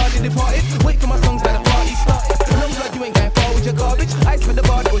gone and they hardly departed. Wait for my songs that the party started. Long blood, you ain't going far with your garbage. I spit the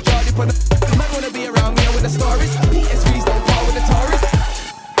bar that will charge you for the man wanna be around me with the stories. PS3s don't par with the Taurus.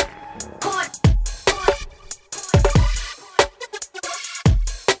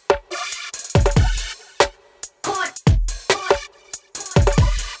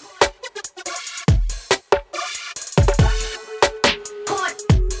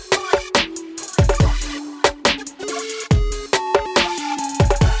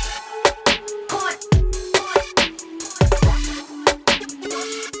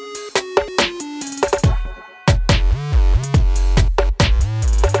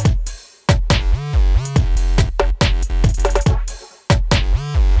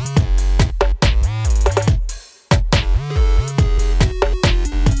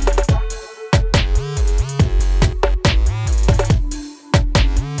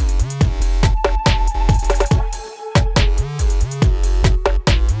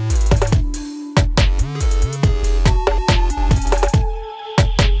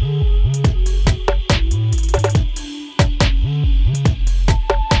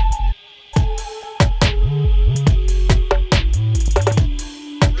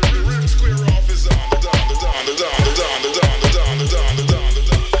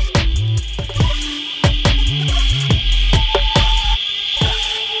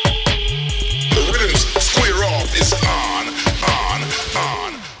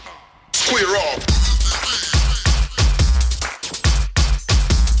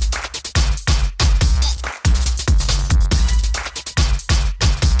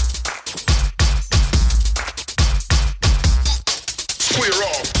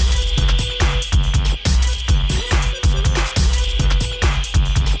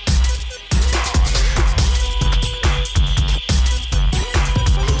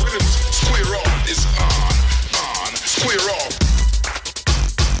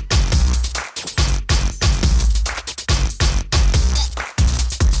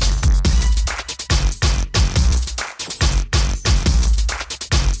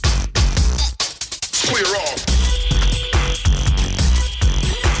 Square off.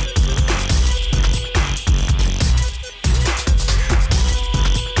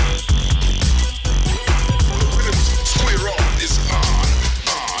 Square off is on.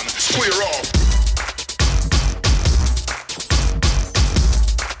 Square off.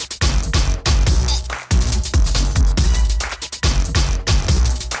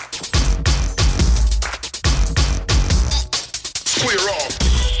 Square off.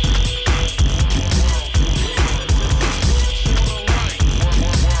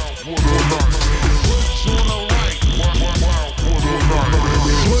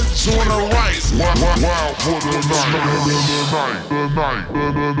 What's on the right? Wow, for the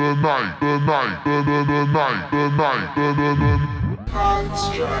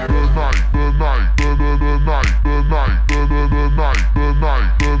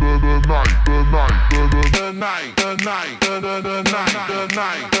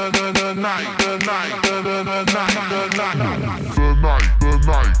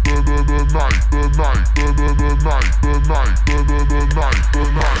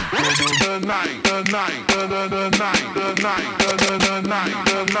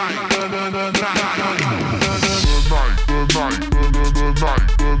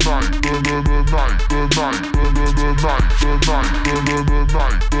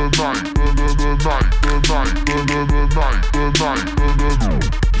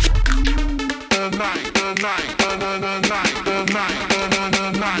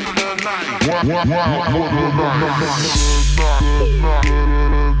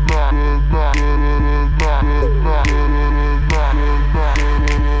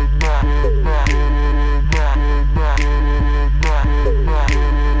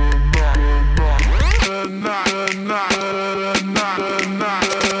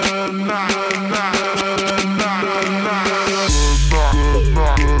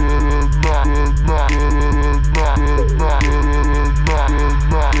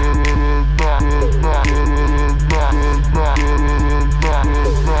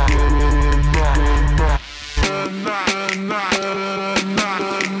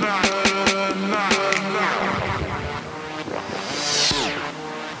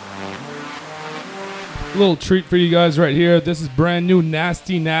Little treat for you guys right here. This is brand new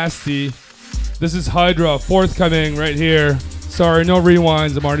Nasty Nasty. This is Hydra, forthcoming right here. Sorry, no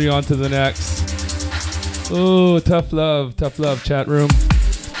rewinds. I'm already on to the next. Oh, tough love, chat room.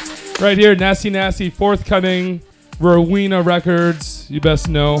 Right here, Nasty Nasty, forthcoming. Rowena Records, you best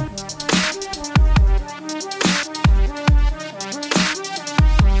know.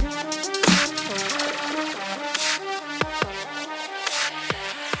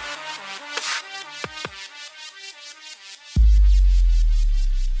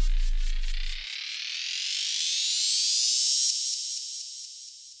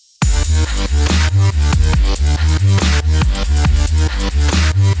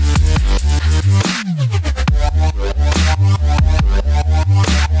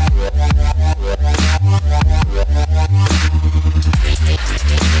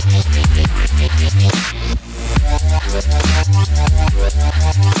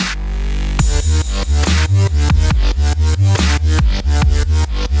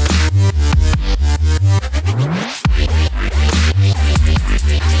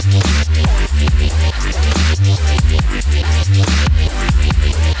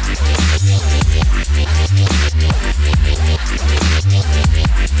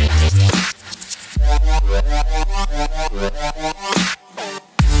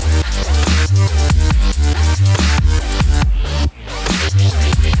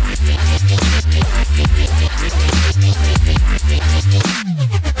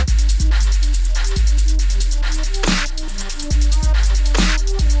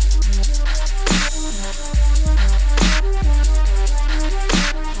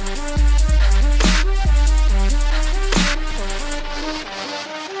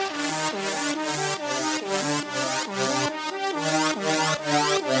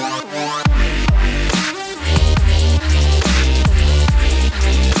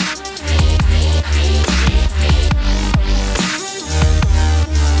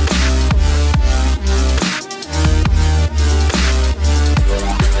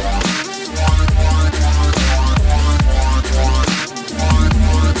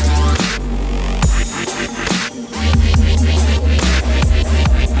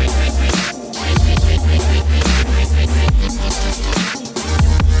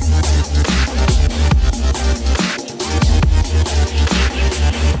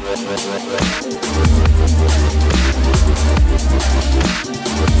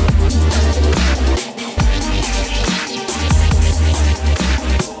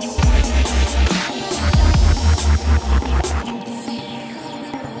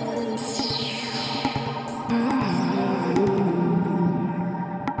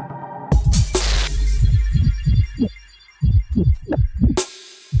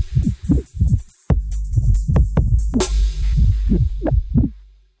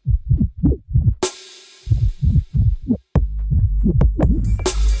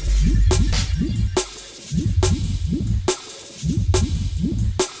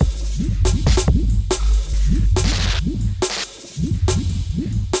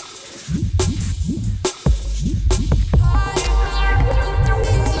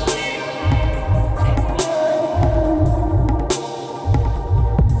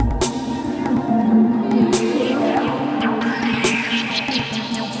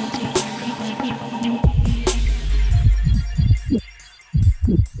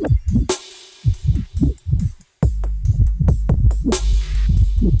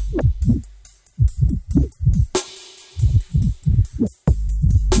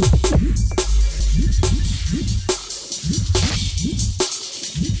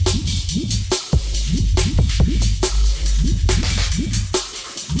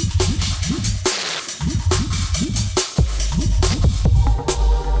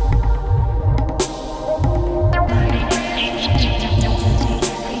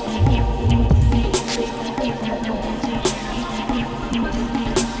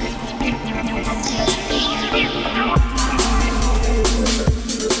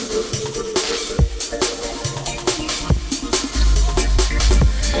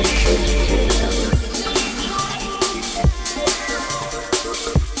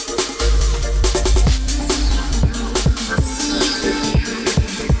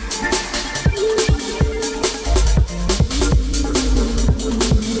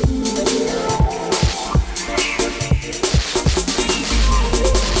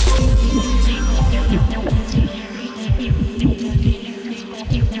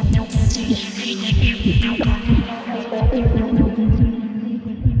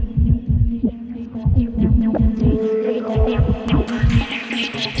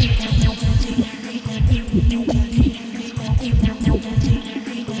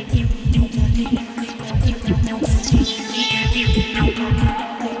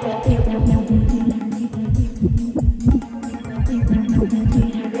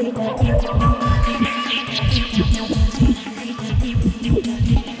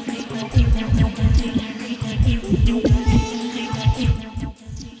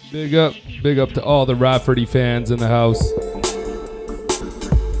 Big up to all the Rafferty fans in the house.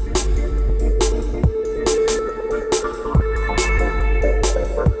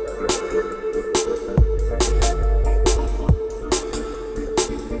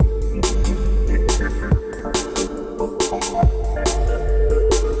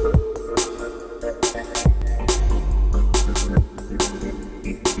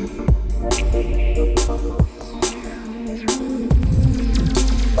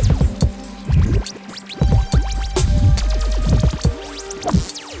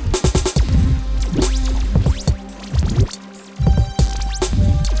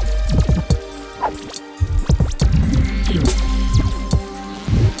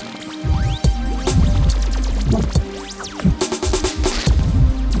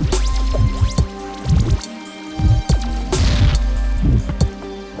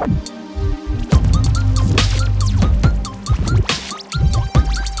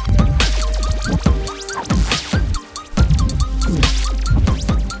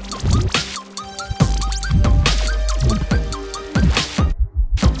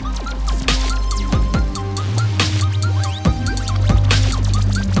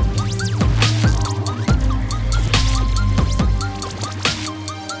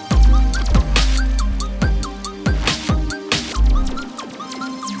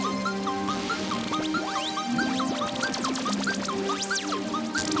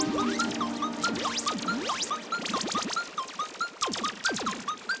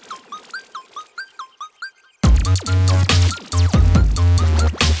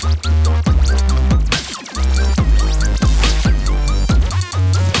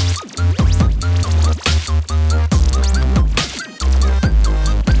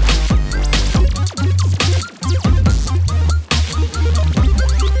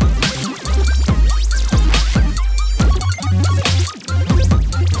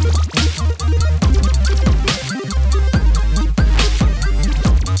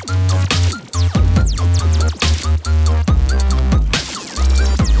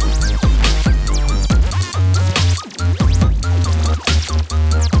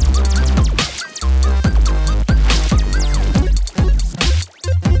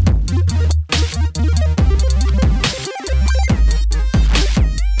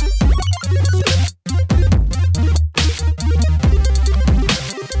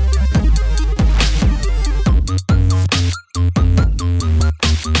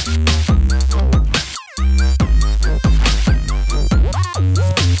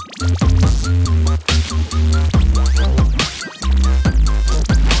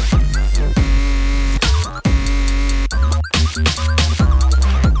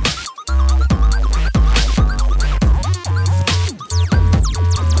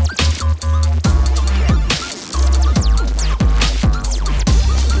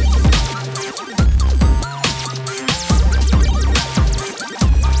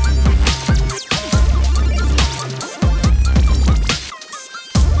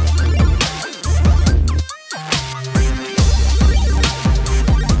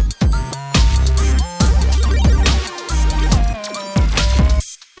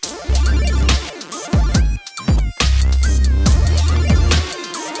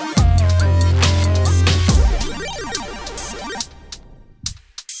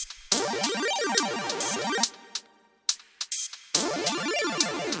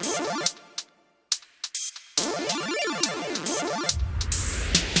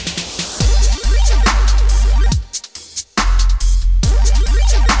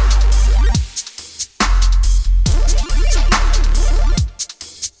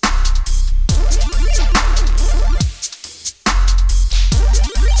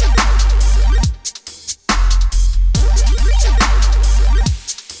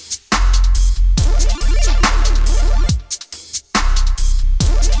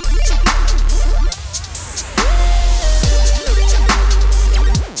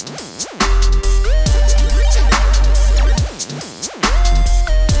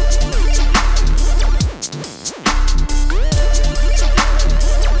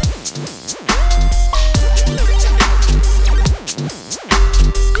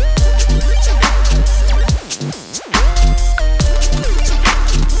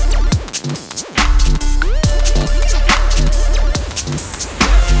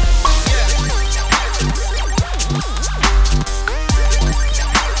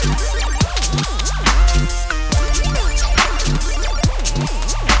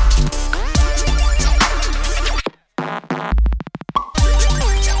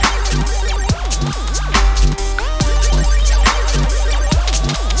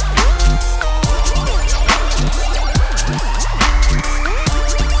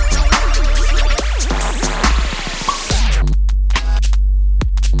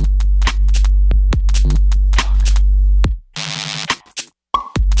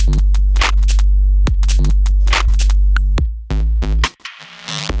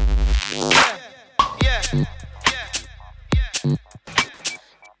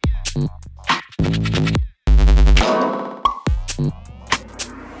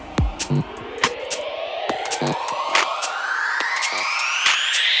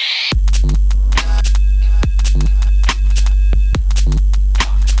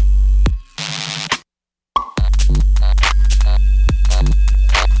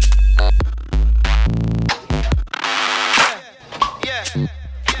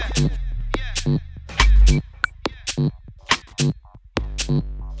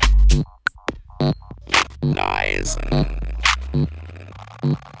 poison.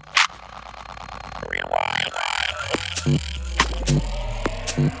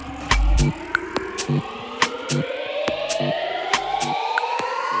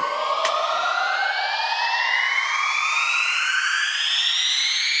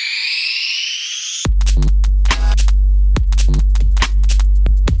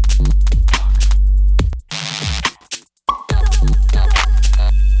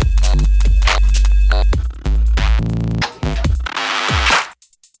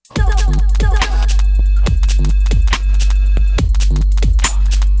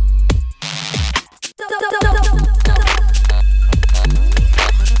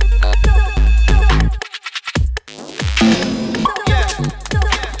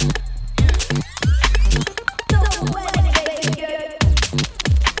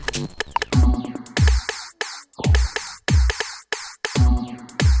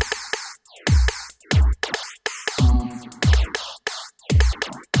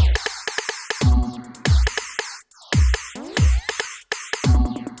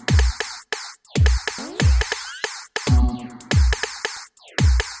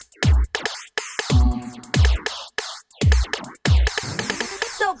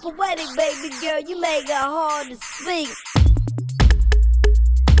 Poetic, baby girl, you make it hard to speak.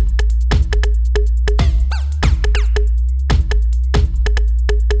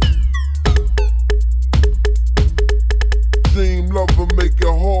 Team lover make it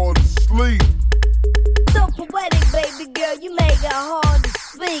hard to sleep. So poetic, baby girl, you make it hard to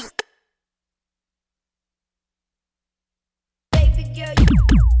speak. Baby girl, you,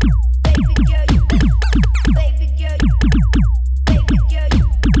 baby girl, you, baby girl, you, baby girl,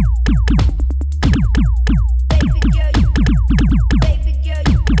 you.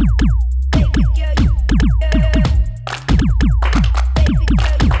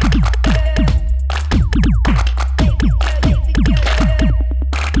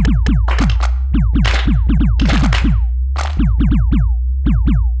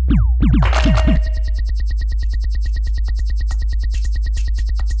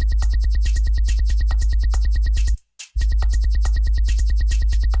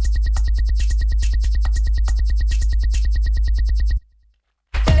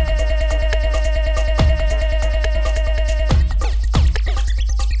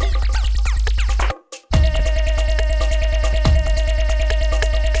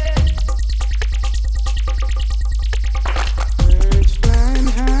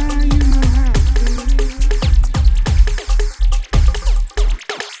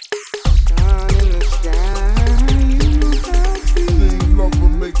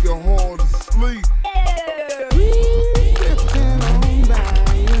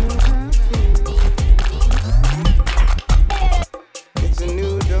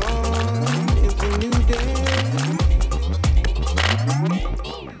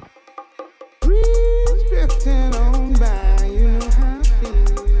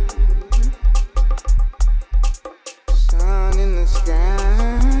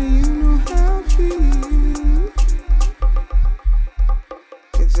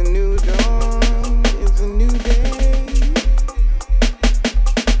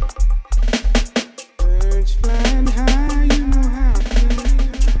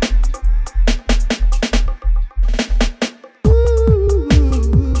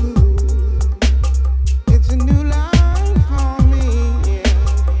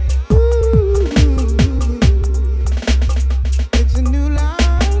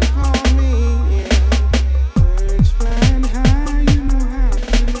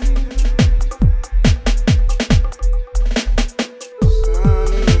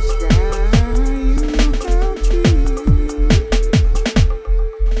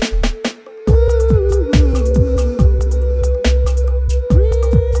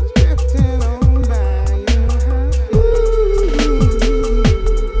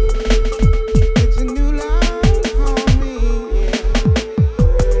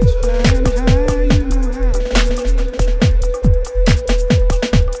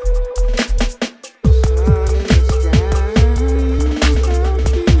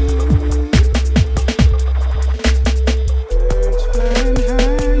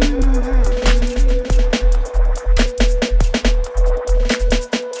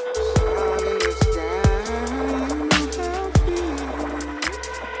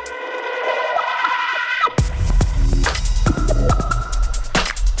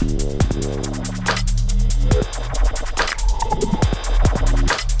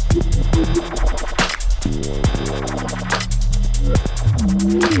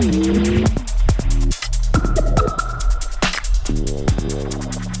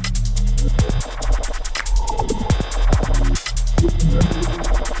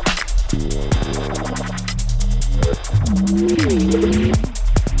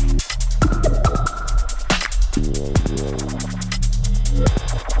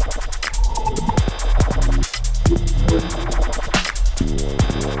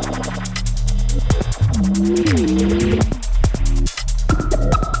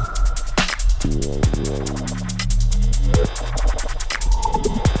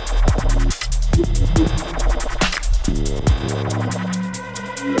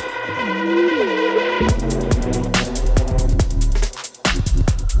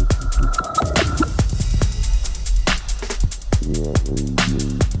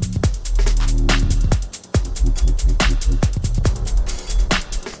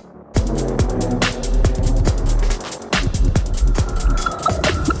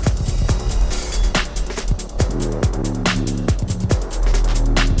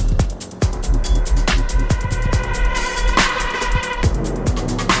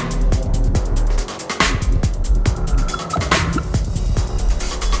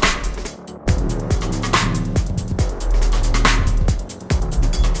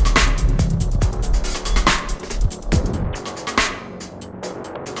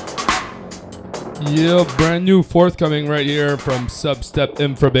 Yeah, brand new forthcoming right here from Substep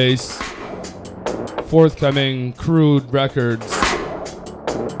Infrabass. Forthcoming Crude Records.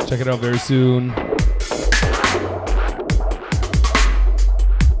 Check it out very soon.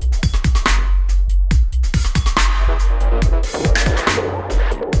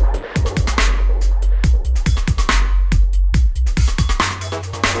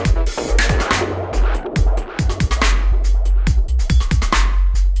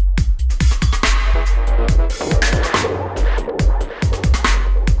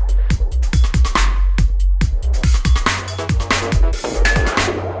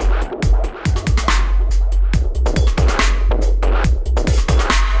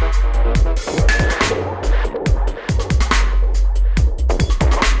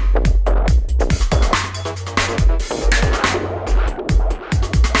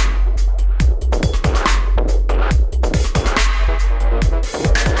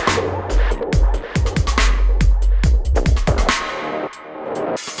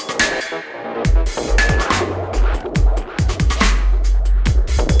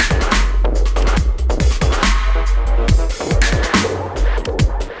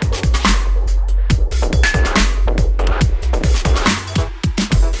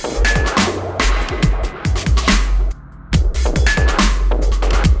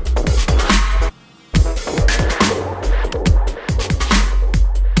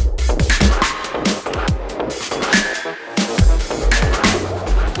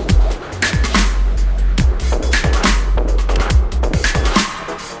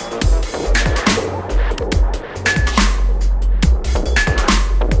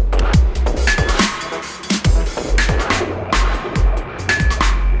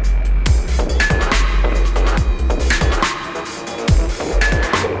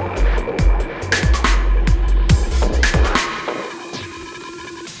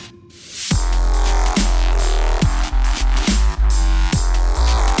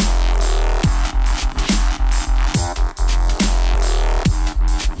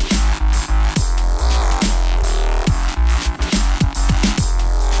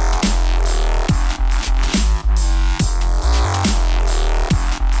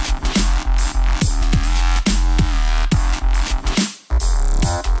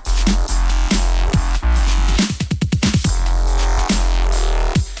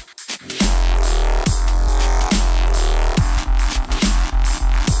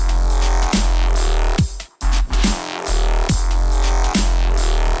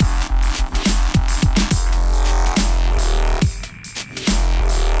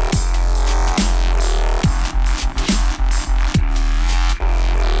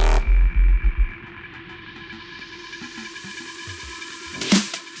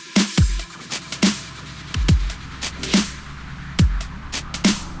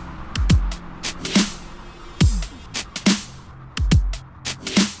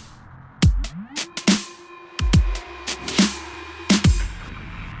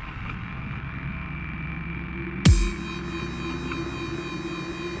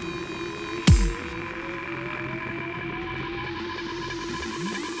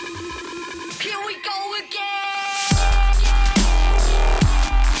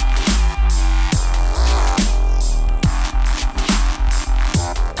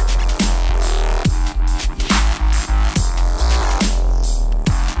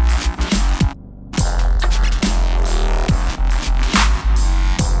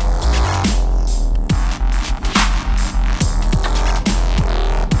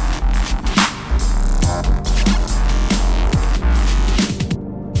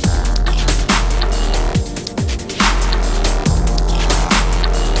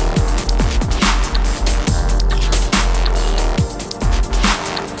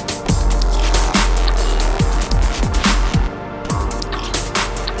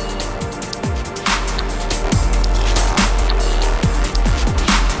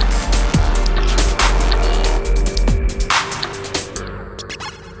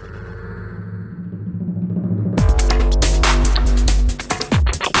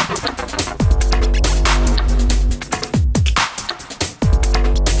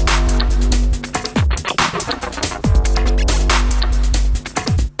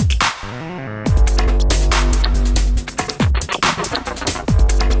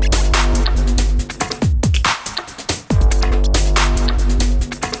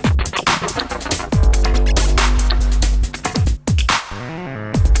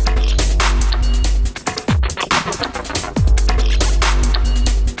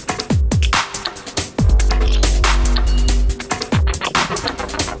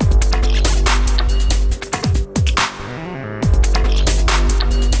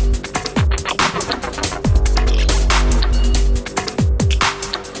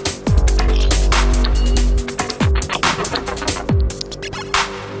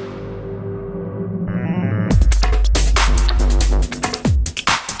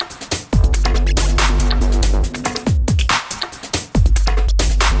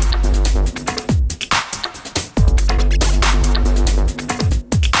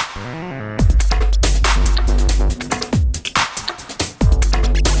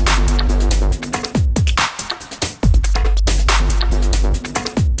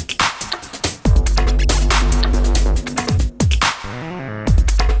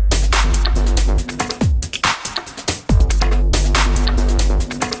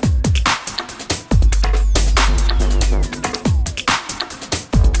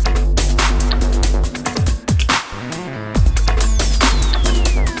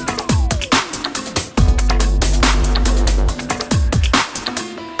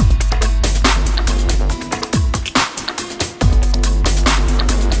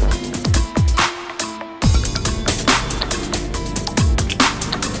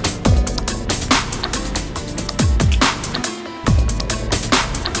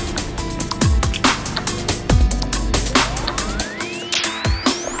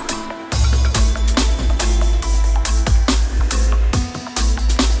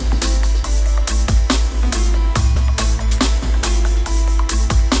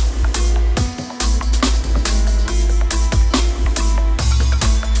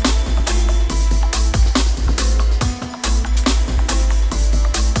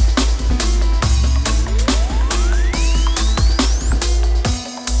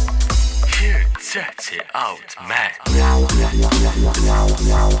 it out, man.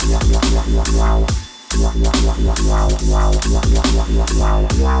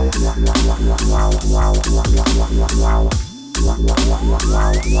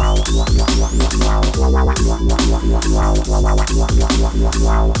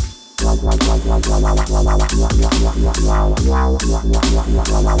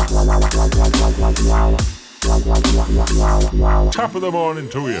 Top of the morning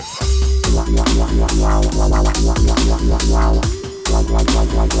to you.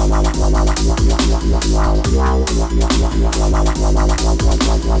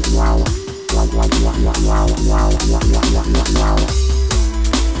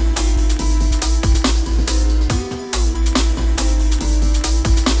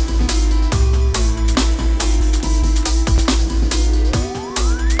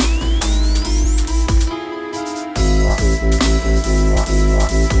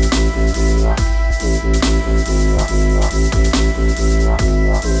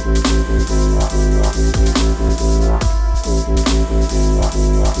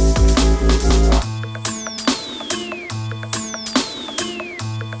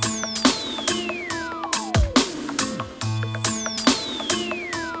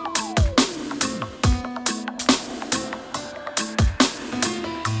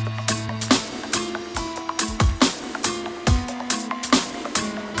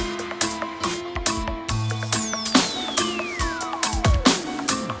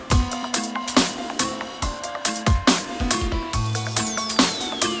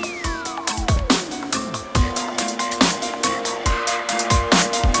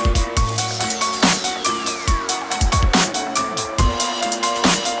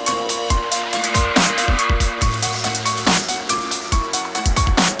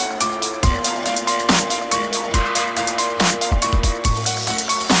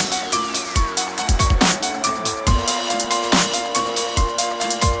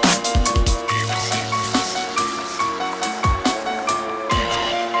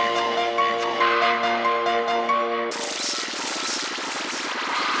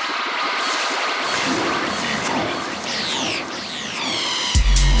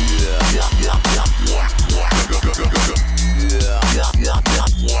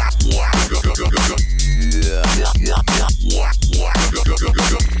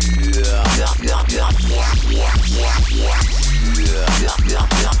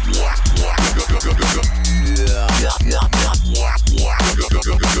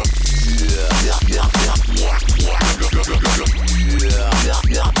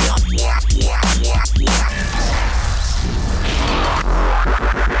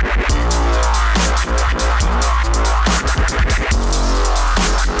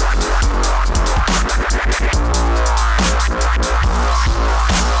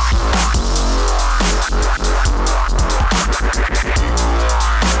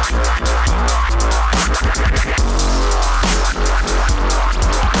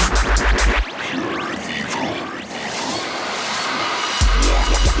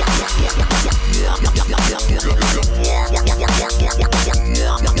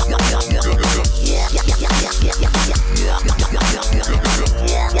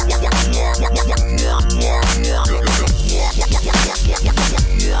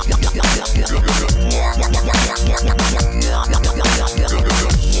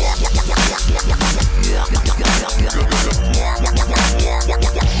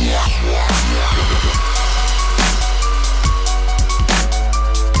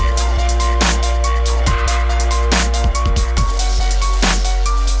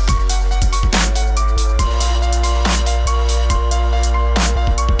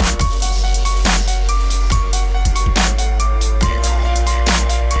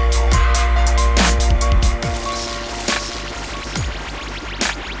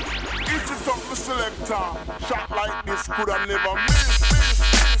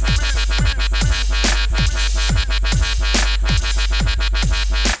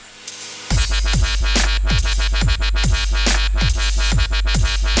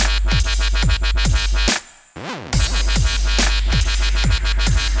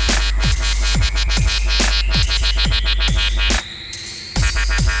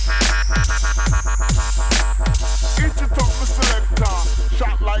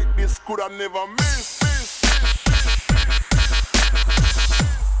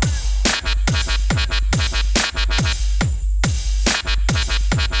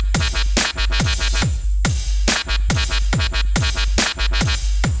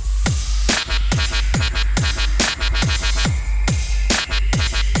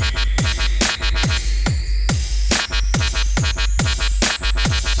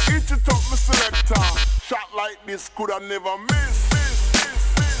 Selector, this coulda never miss.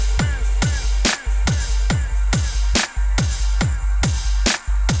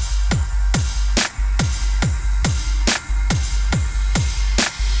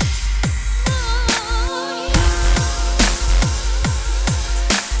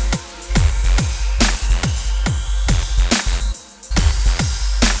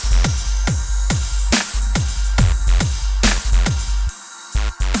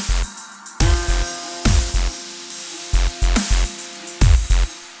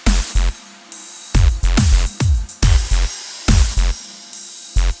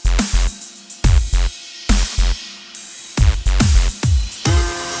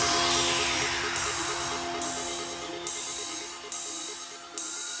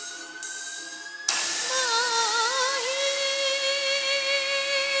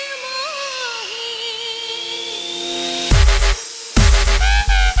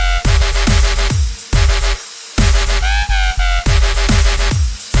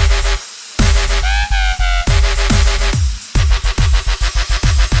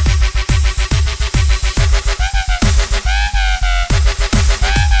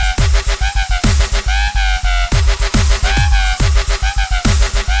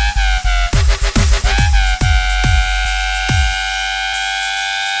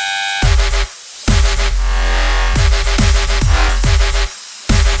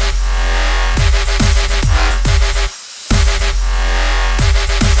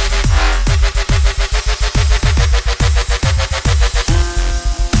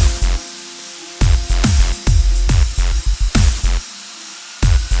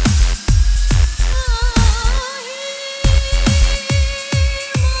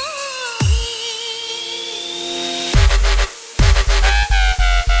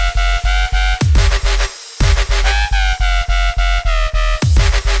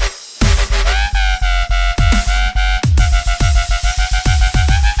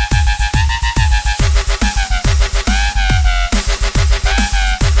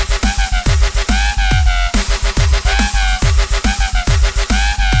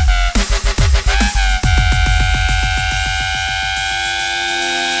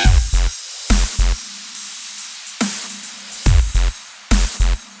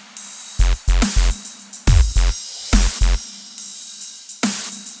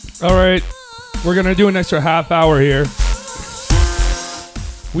 All right, we're gonna do an extra half hour here.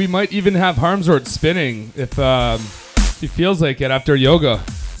 We might even have Harmsworth spinning if he feels like it after yoga.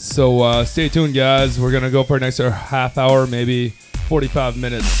 So stay tuned, guys. We're gonna go for an extra half hour, maybe 45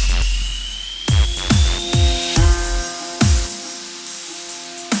 minutes.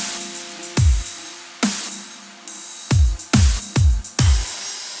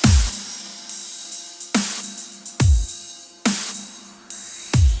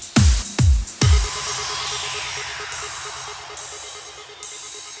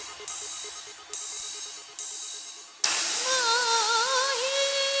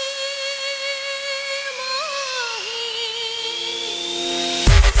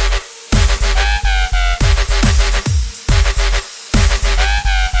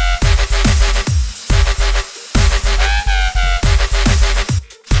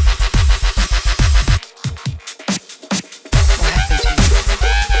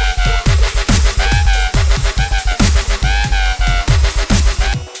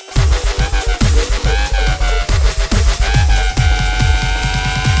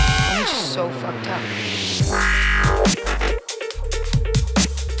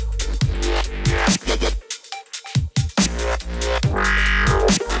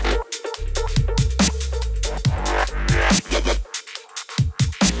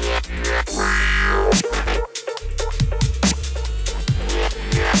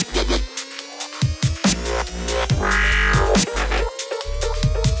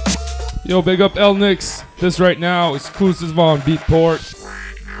 Yo, big up El Nix. This right now, exclusive on Beatport.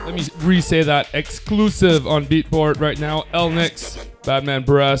 Let me re-say that. Exclusive on Beatport right now. El Nix, Badman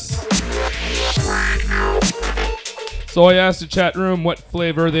Breast. So I asked the chat room what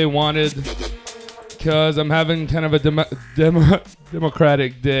flavor they wanted, because I'm having kind of a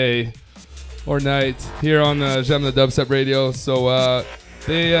democratic day or night here on J'aime le Dubstep Radio. So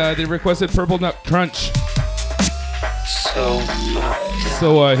they requested Purple Nut Crunch.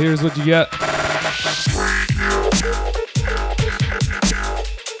 So here's what you get.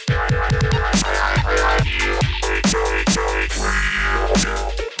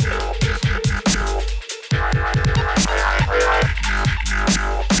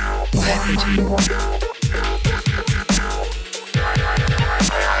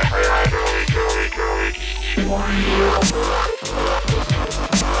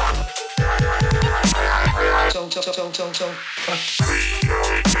 So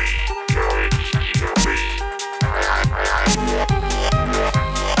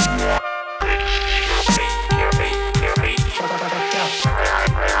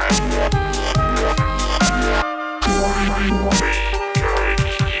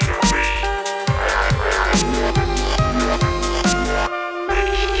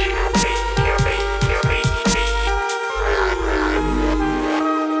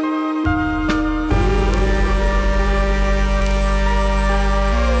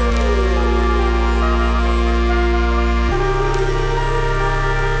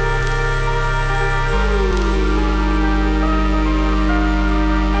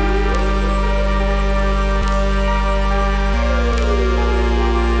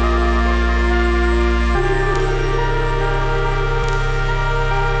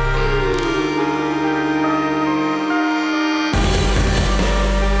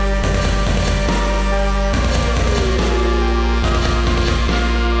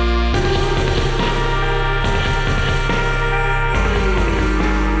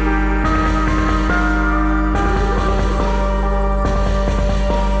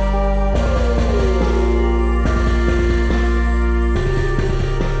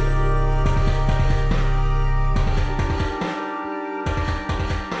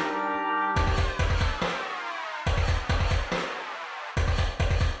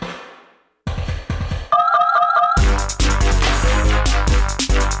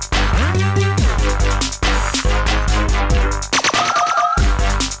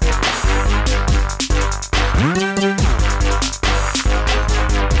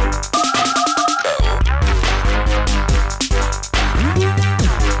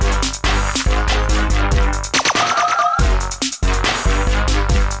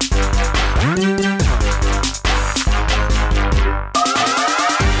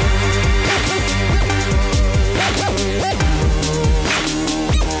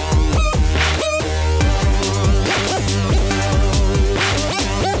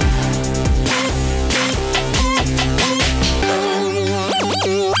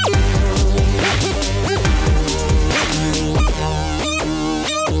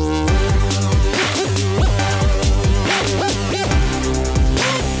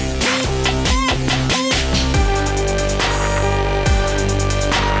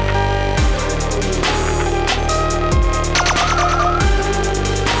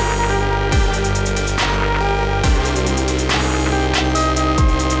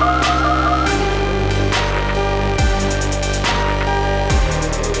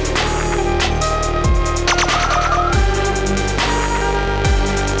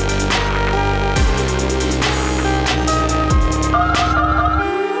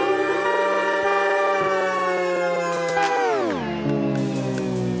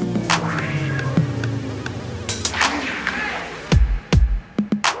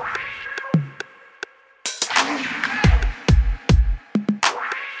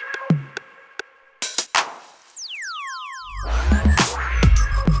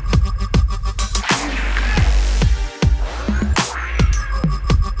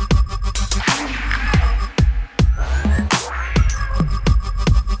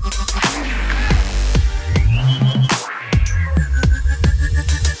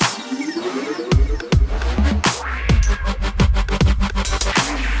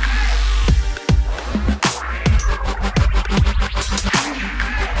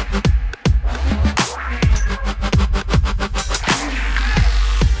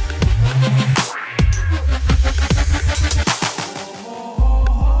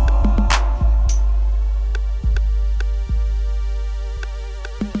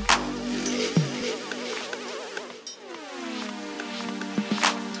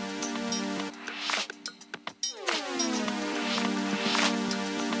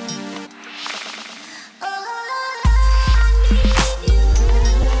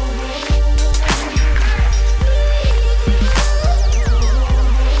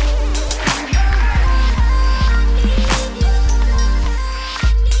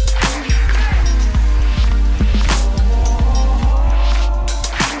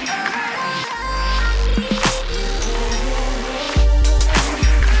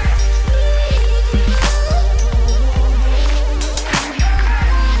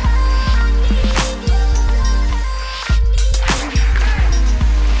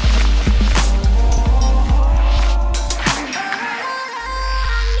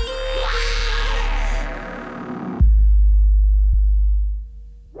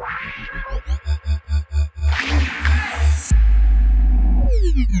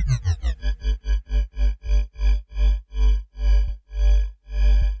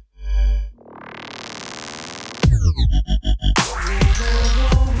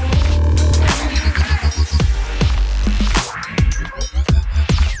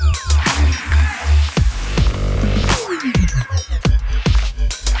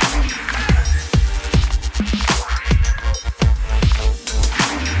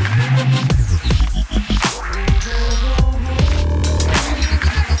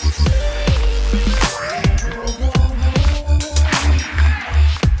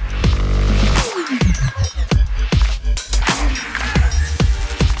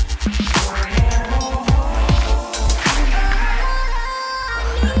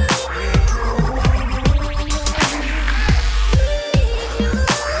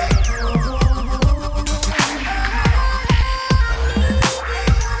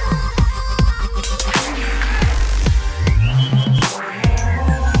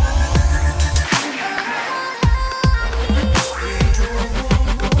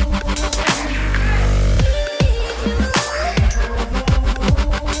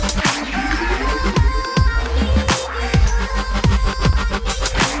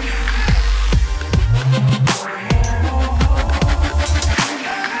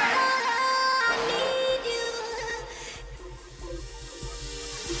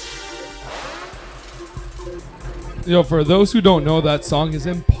Yo, for those who don't know, that song is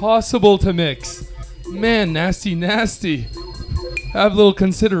impossible to mix. Man, nasty, nasty. Have a little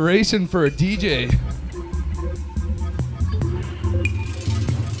consideration for a DJ.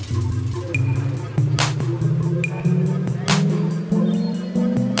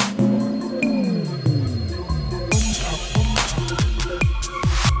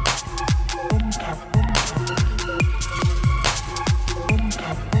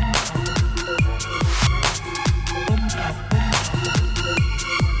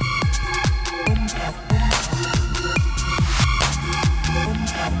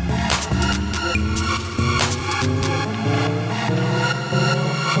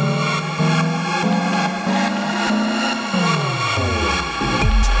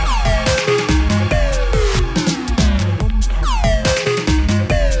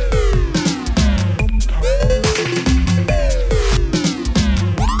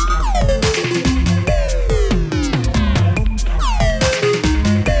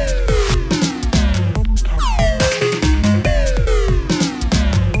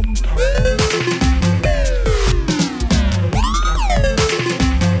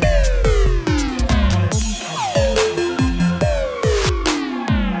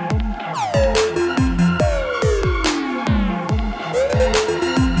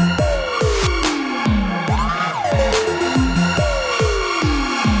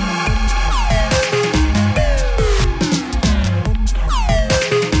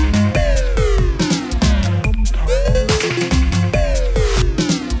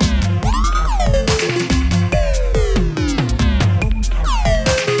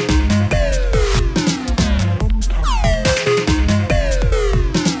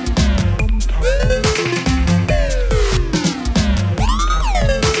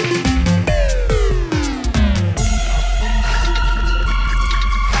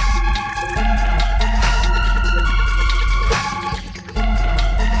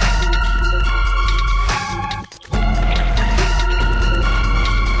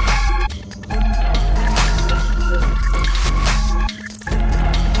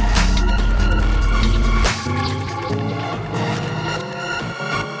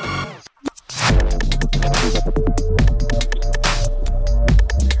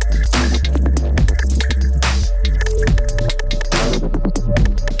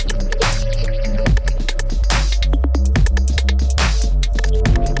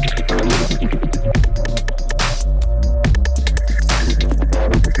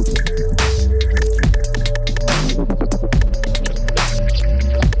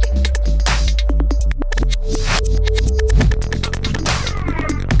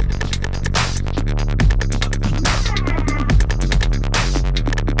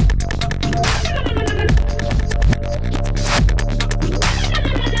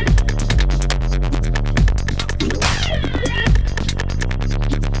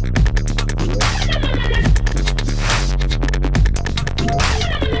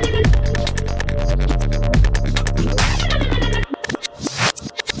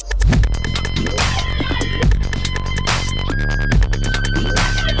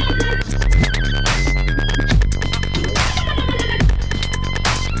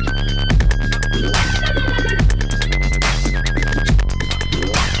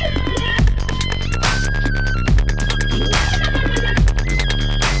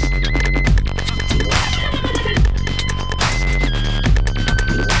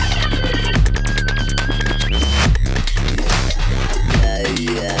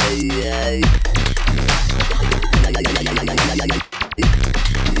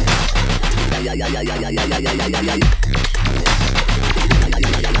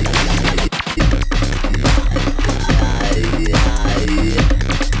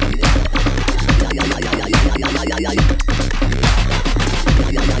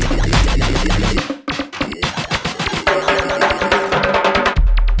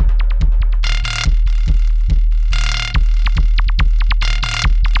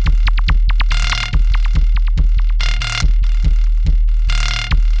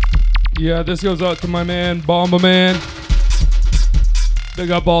 Yeah, this goes out to my man, Bomba Man. Big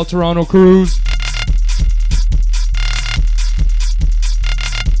up all Toronto crews.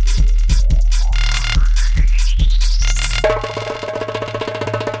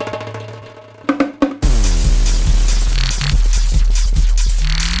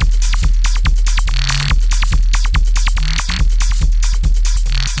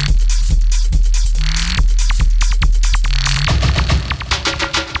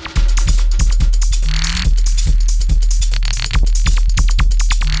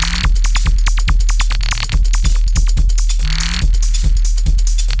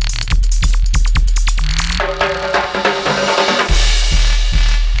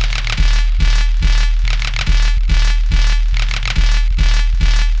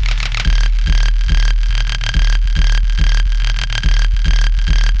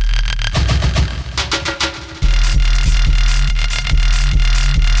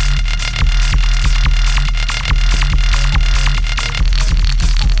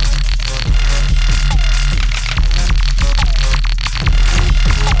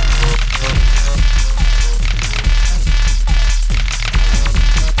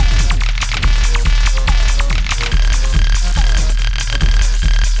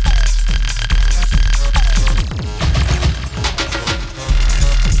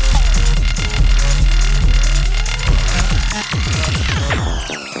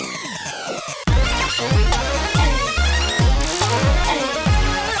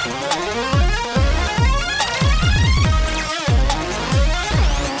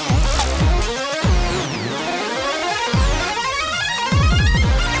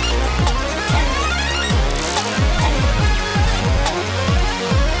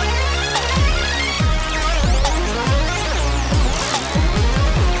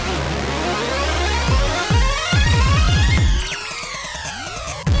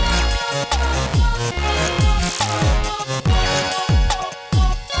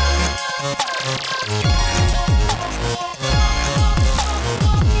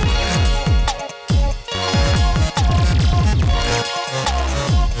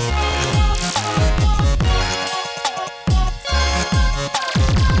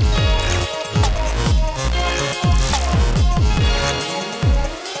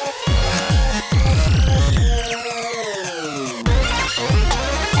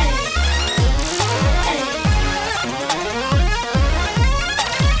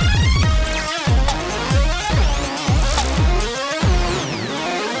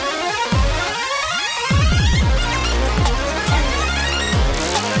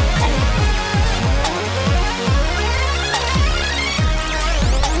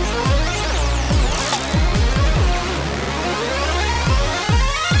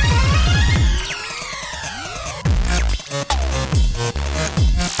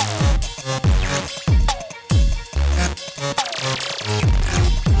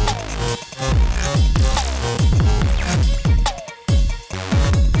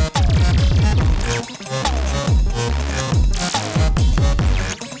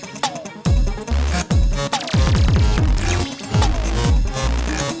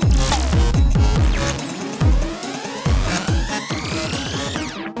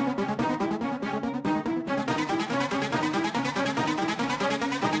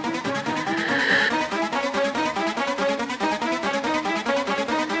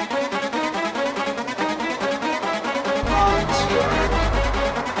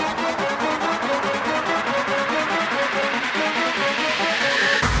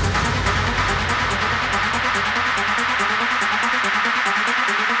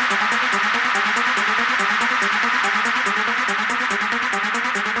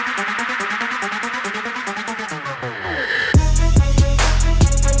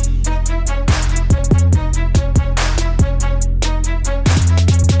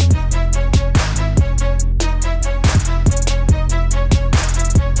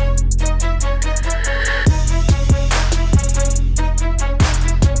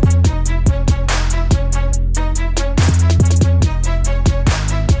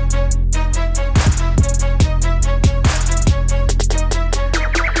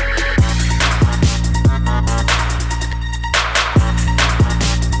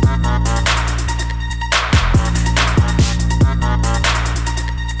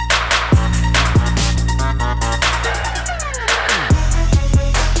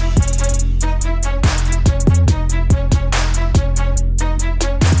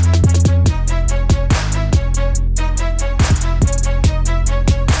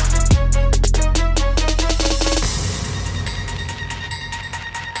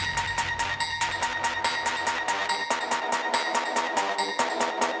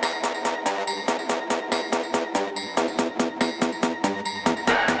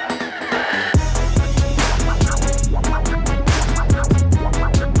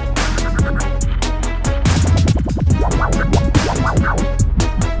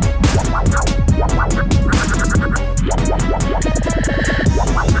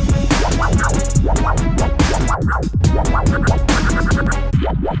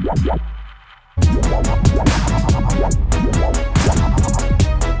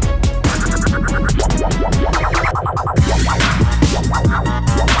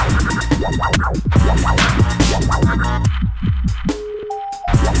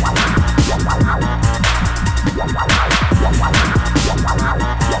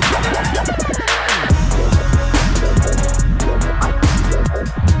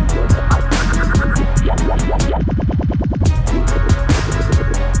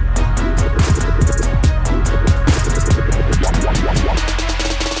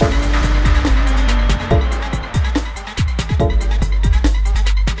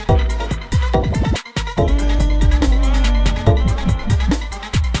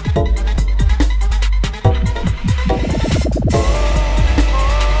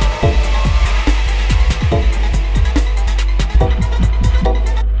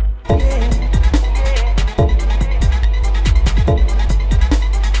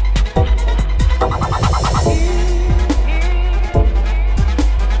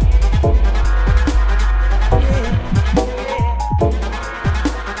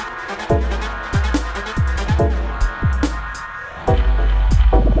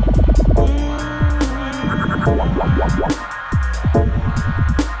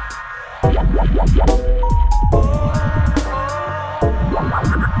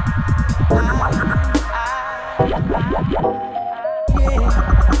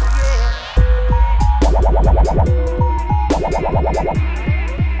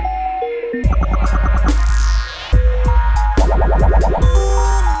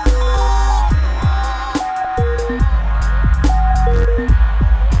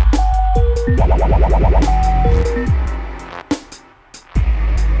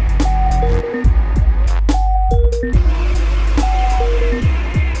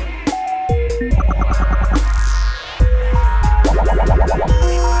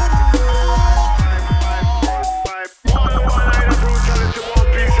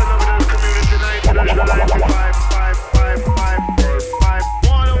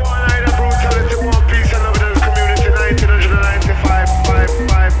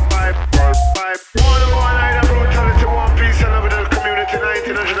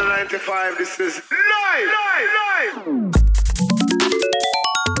 live. This is live.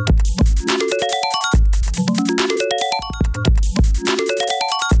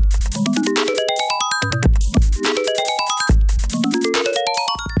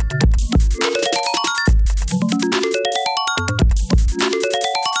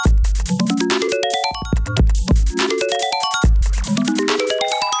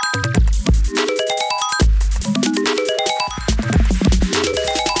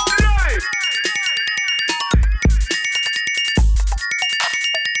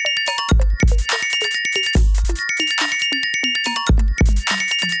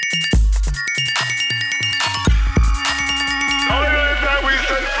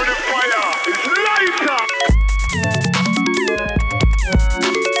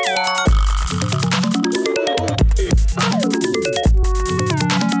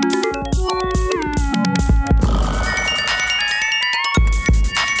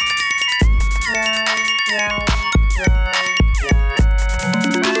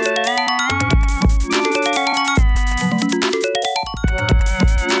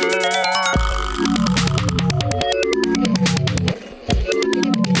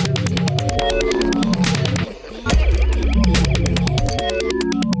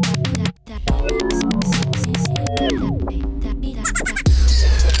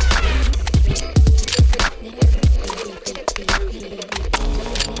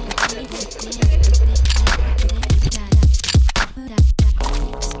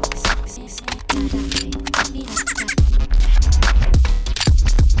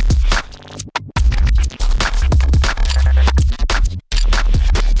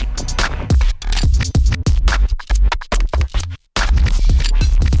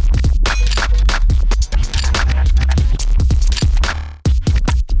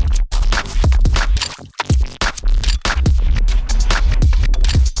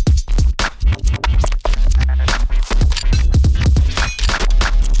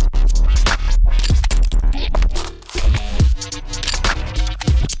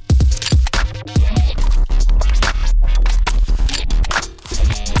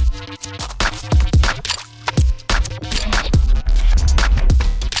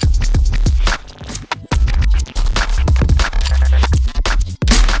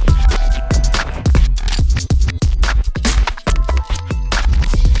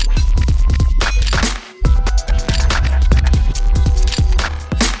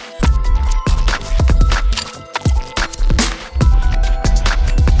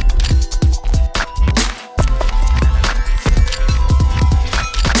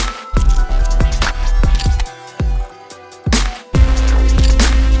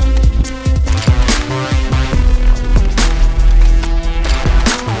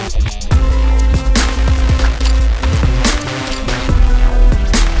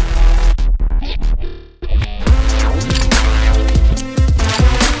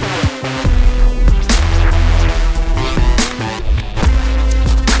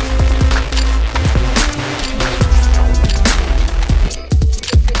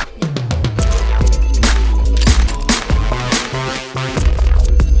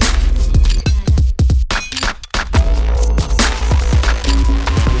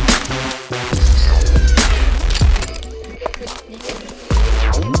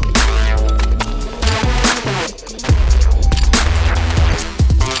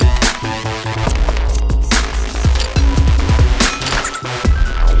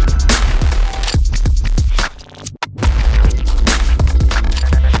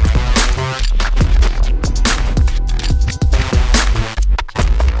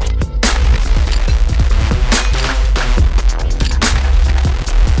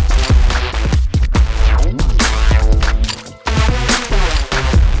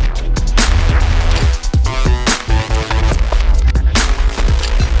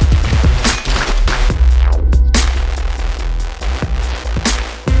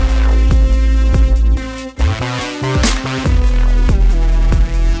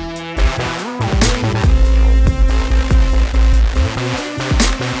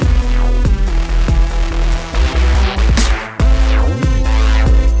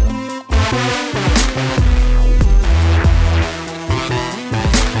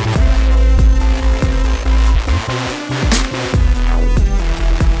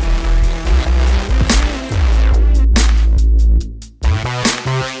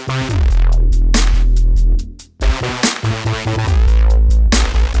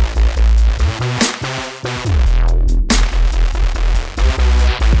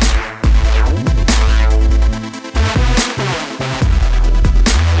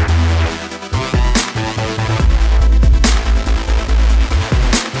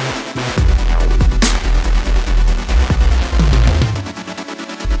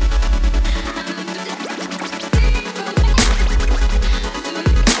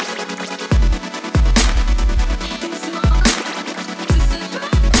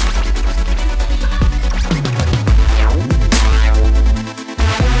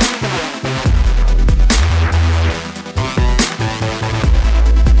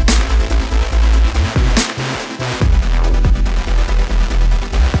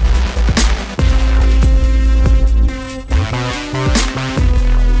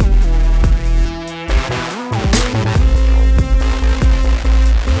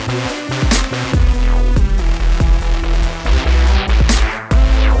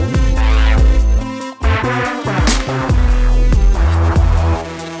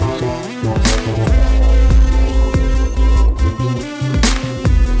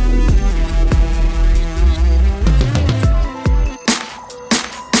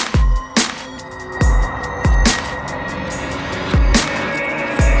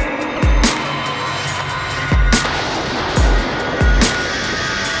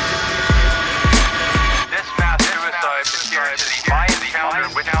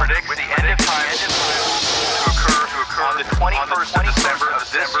 predicts the end of time to occur on the 21st of December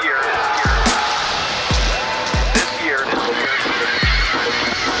of this year.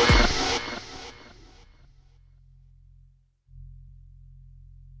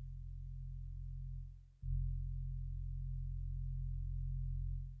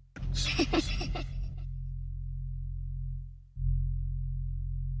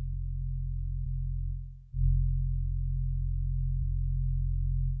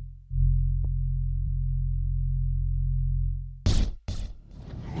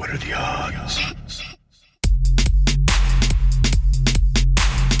 What are the odds?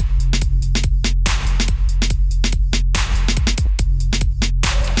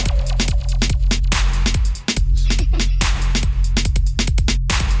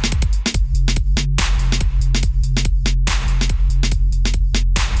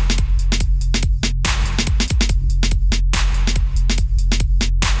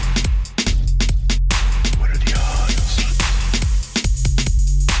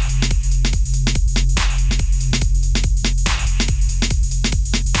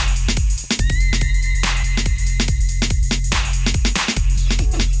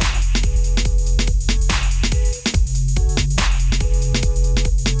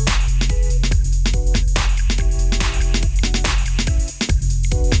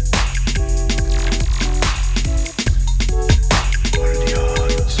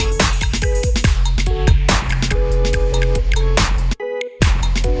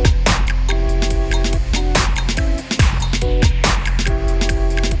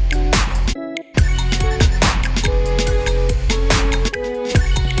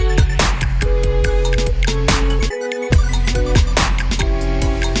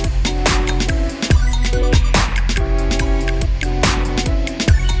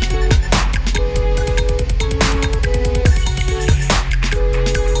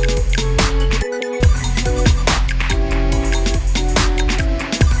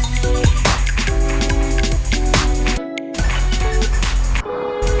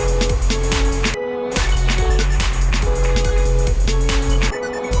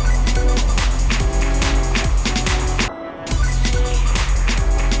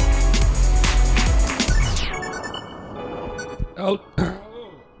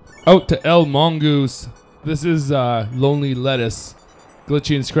 Out to El Mongoose. This is Lonely Lettuce.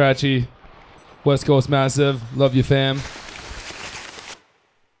 Glitchy and Scratchy. West Coast Massive. Love you, fam.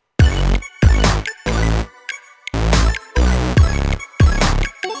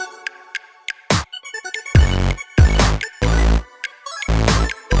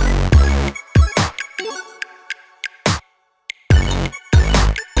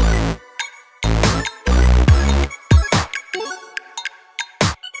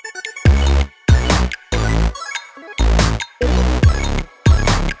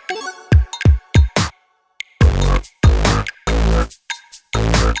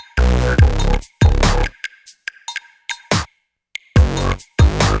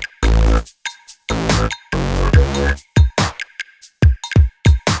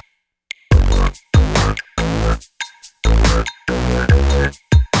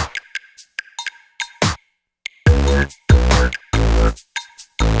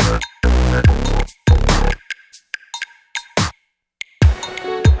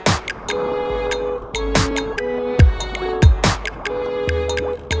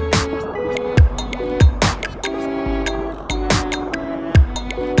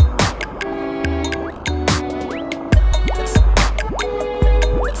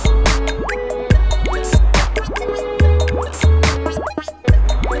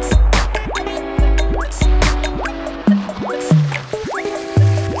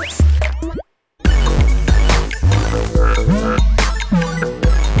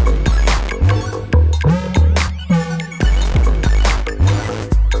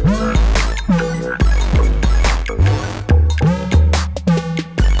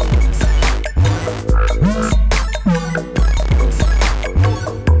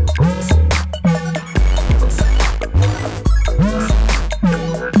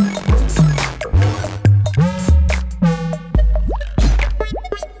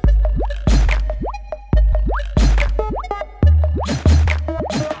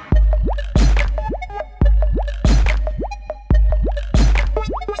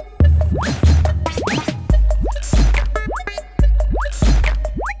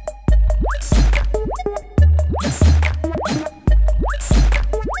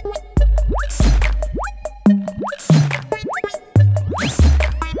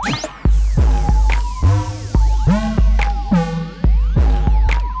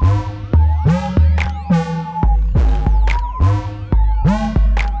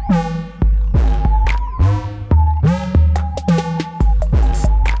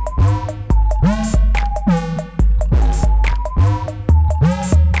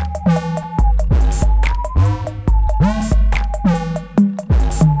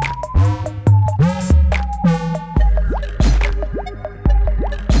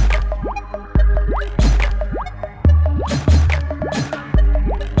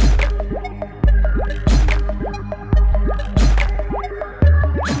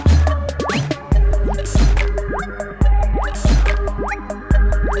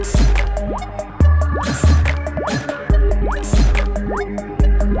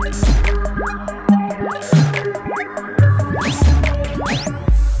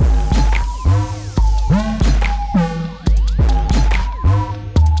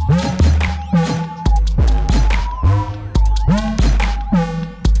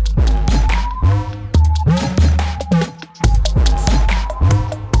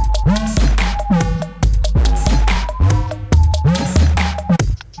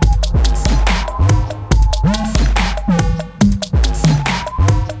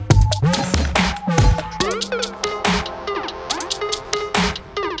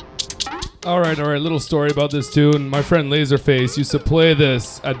 Alright, little story about this tune. My friend Laserface used to play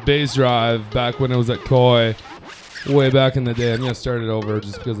this at Bass Drive back when it was at Koi. Way back in the day. I'm going to start it over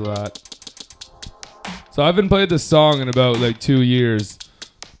just because of that. So I haven't played this song in about like 2 years.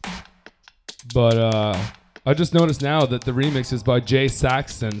 But I just noticed now that the remix is by Jay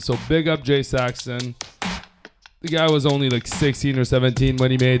Saxton. So big up Jay Saxton. The guy was only like 16 or 17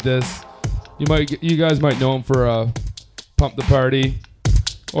 when he made this. You guys might know him for Pump the Party.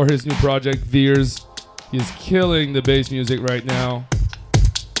 Or his new project, Veers. He's killing the bass music right now.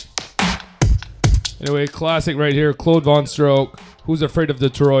 Anyway, classic right here, Claude Von Stroke, Who's Afraid of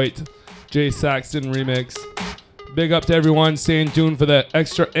Detroit, Jay Saxton remix. Big up to everyone, staying tuned for the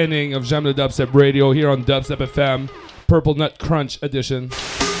extra inning of J'aime le Dubstep Radio here on Dubstep FM, Purple Nut Crunch edition.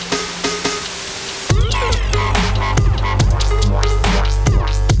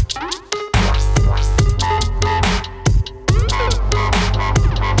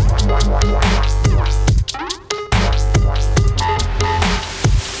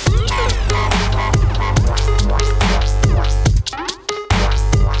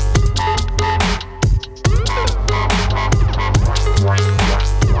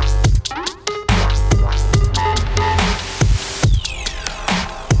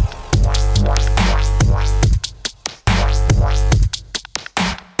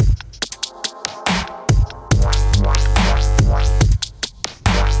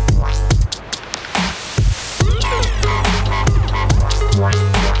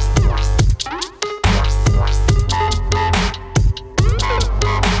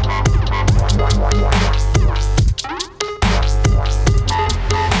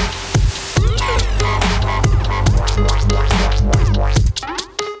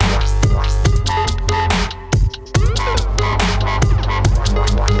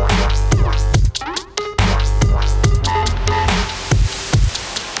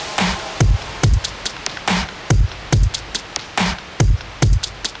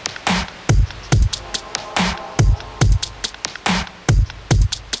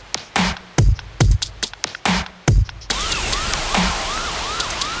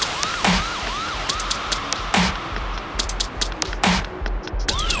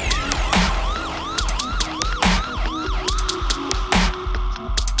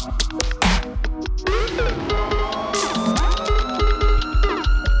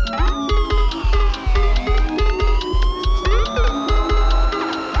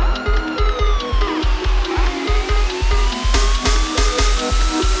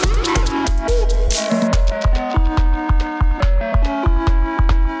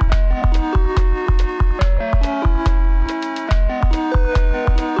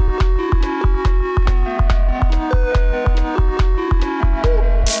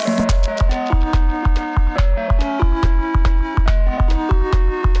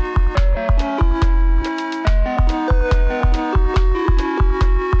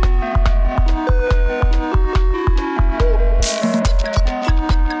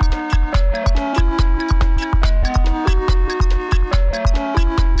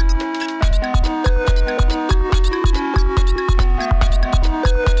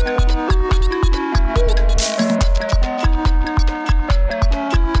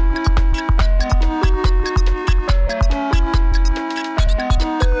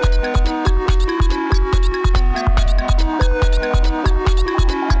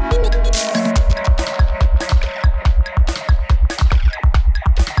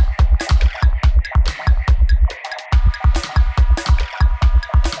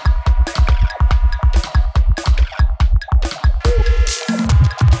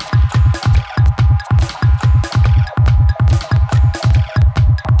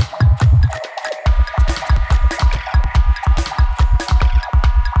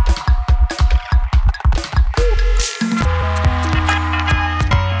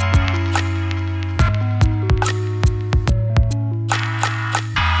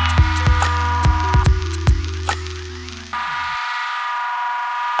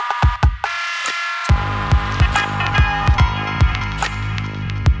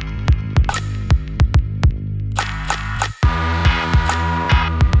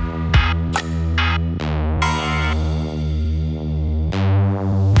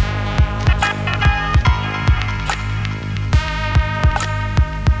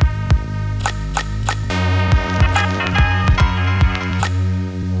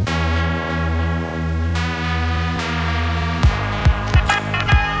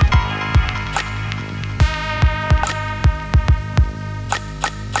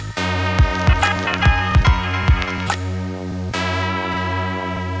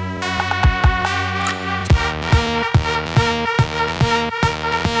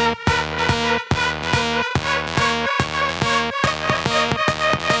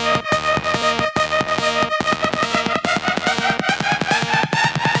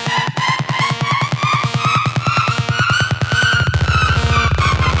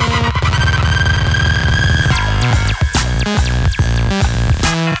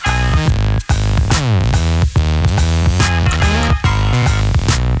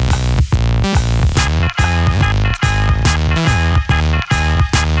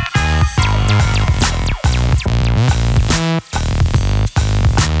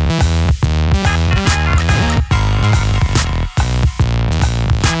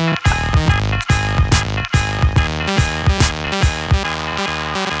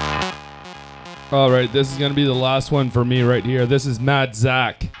 All right, this is going to be the last one for me right here. This is Mad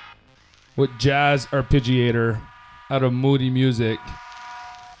Zach with Jazz Arpeggiator out of Moody Music.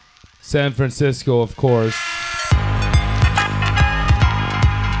 San Francisco, of course.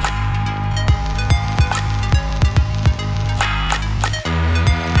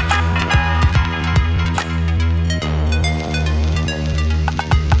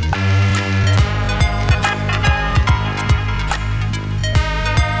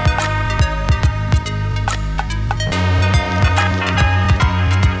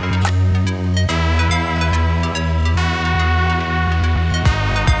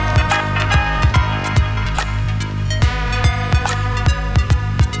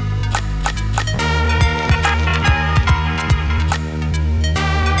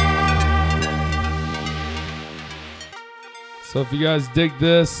 So if you guys dig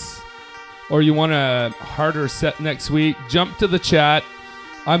this or you want a harder set next week, jump to the chat.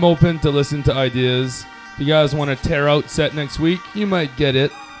 I'm open to listen to ideas. If you guys want a tear out set next week, you might get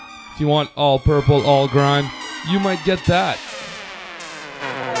it. If you want all purple, all grime, you might get that.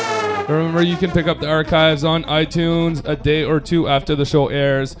 Remember, you can pick up the archives on iTunes a day or two after the show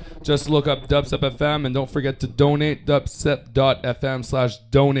airs. Just look up Dubstep FM and don't forget to donate,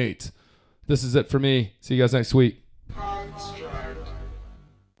 dubstep.fm/donate. This is it for me. See you guys next week. Construct.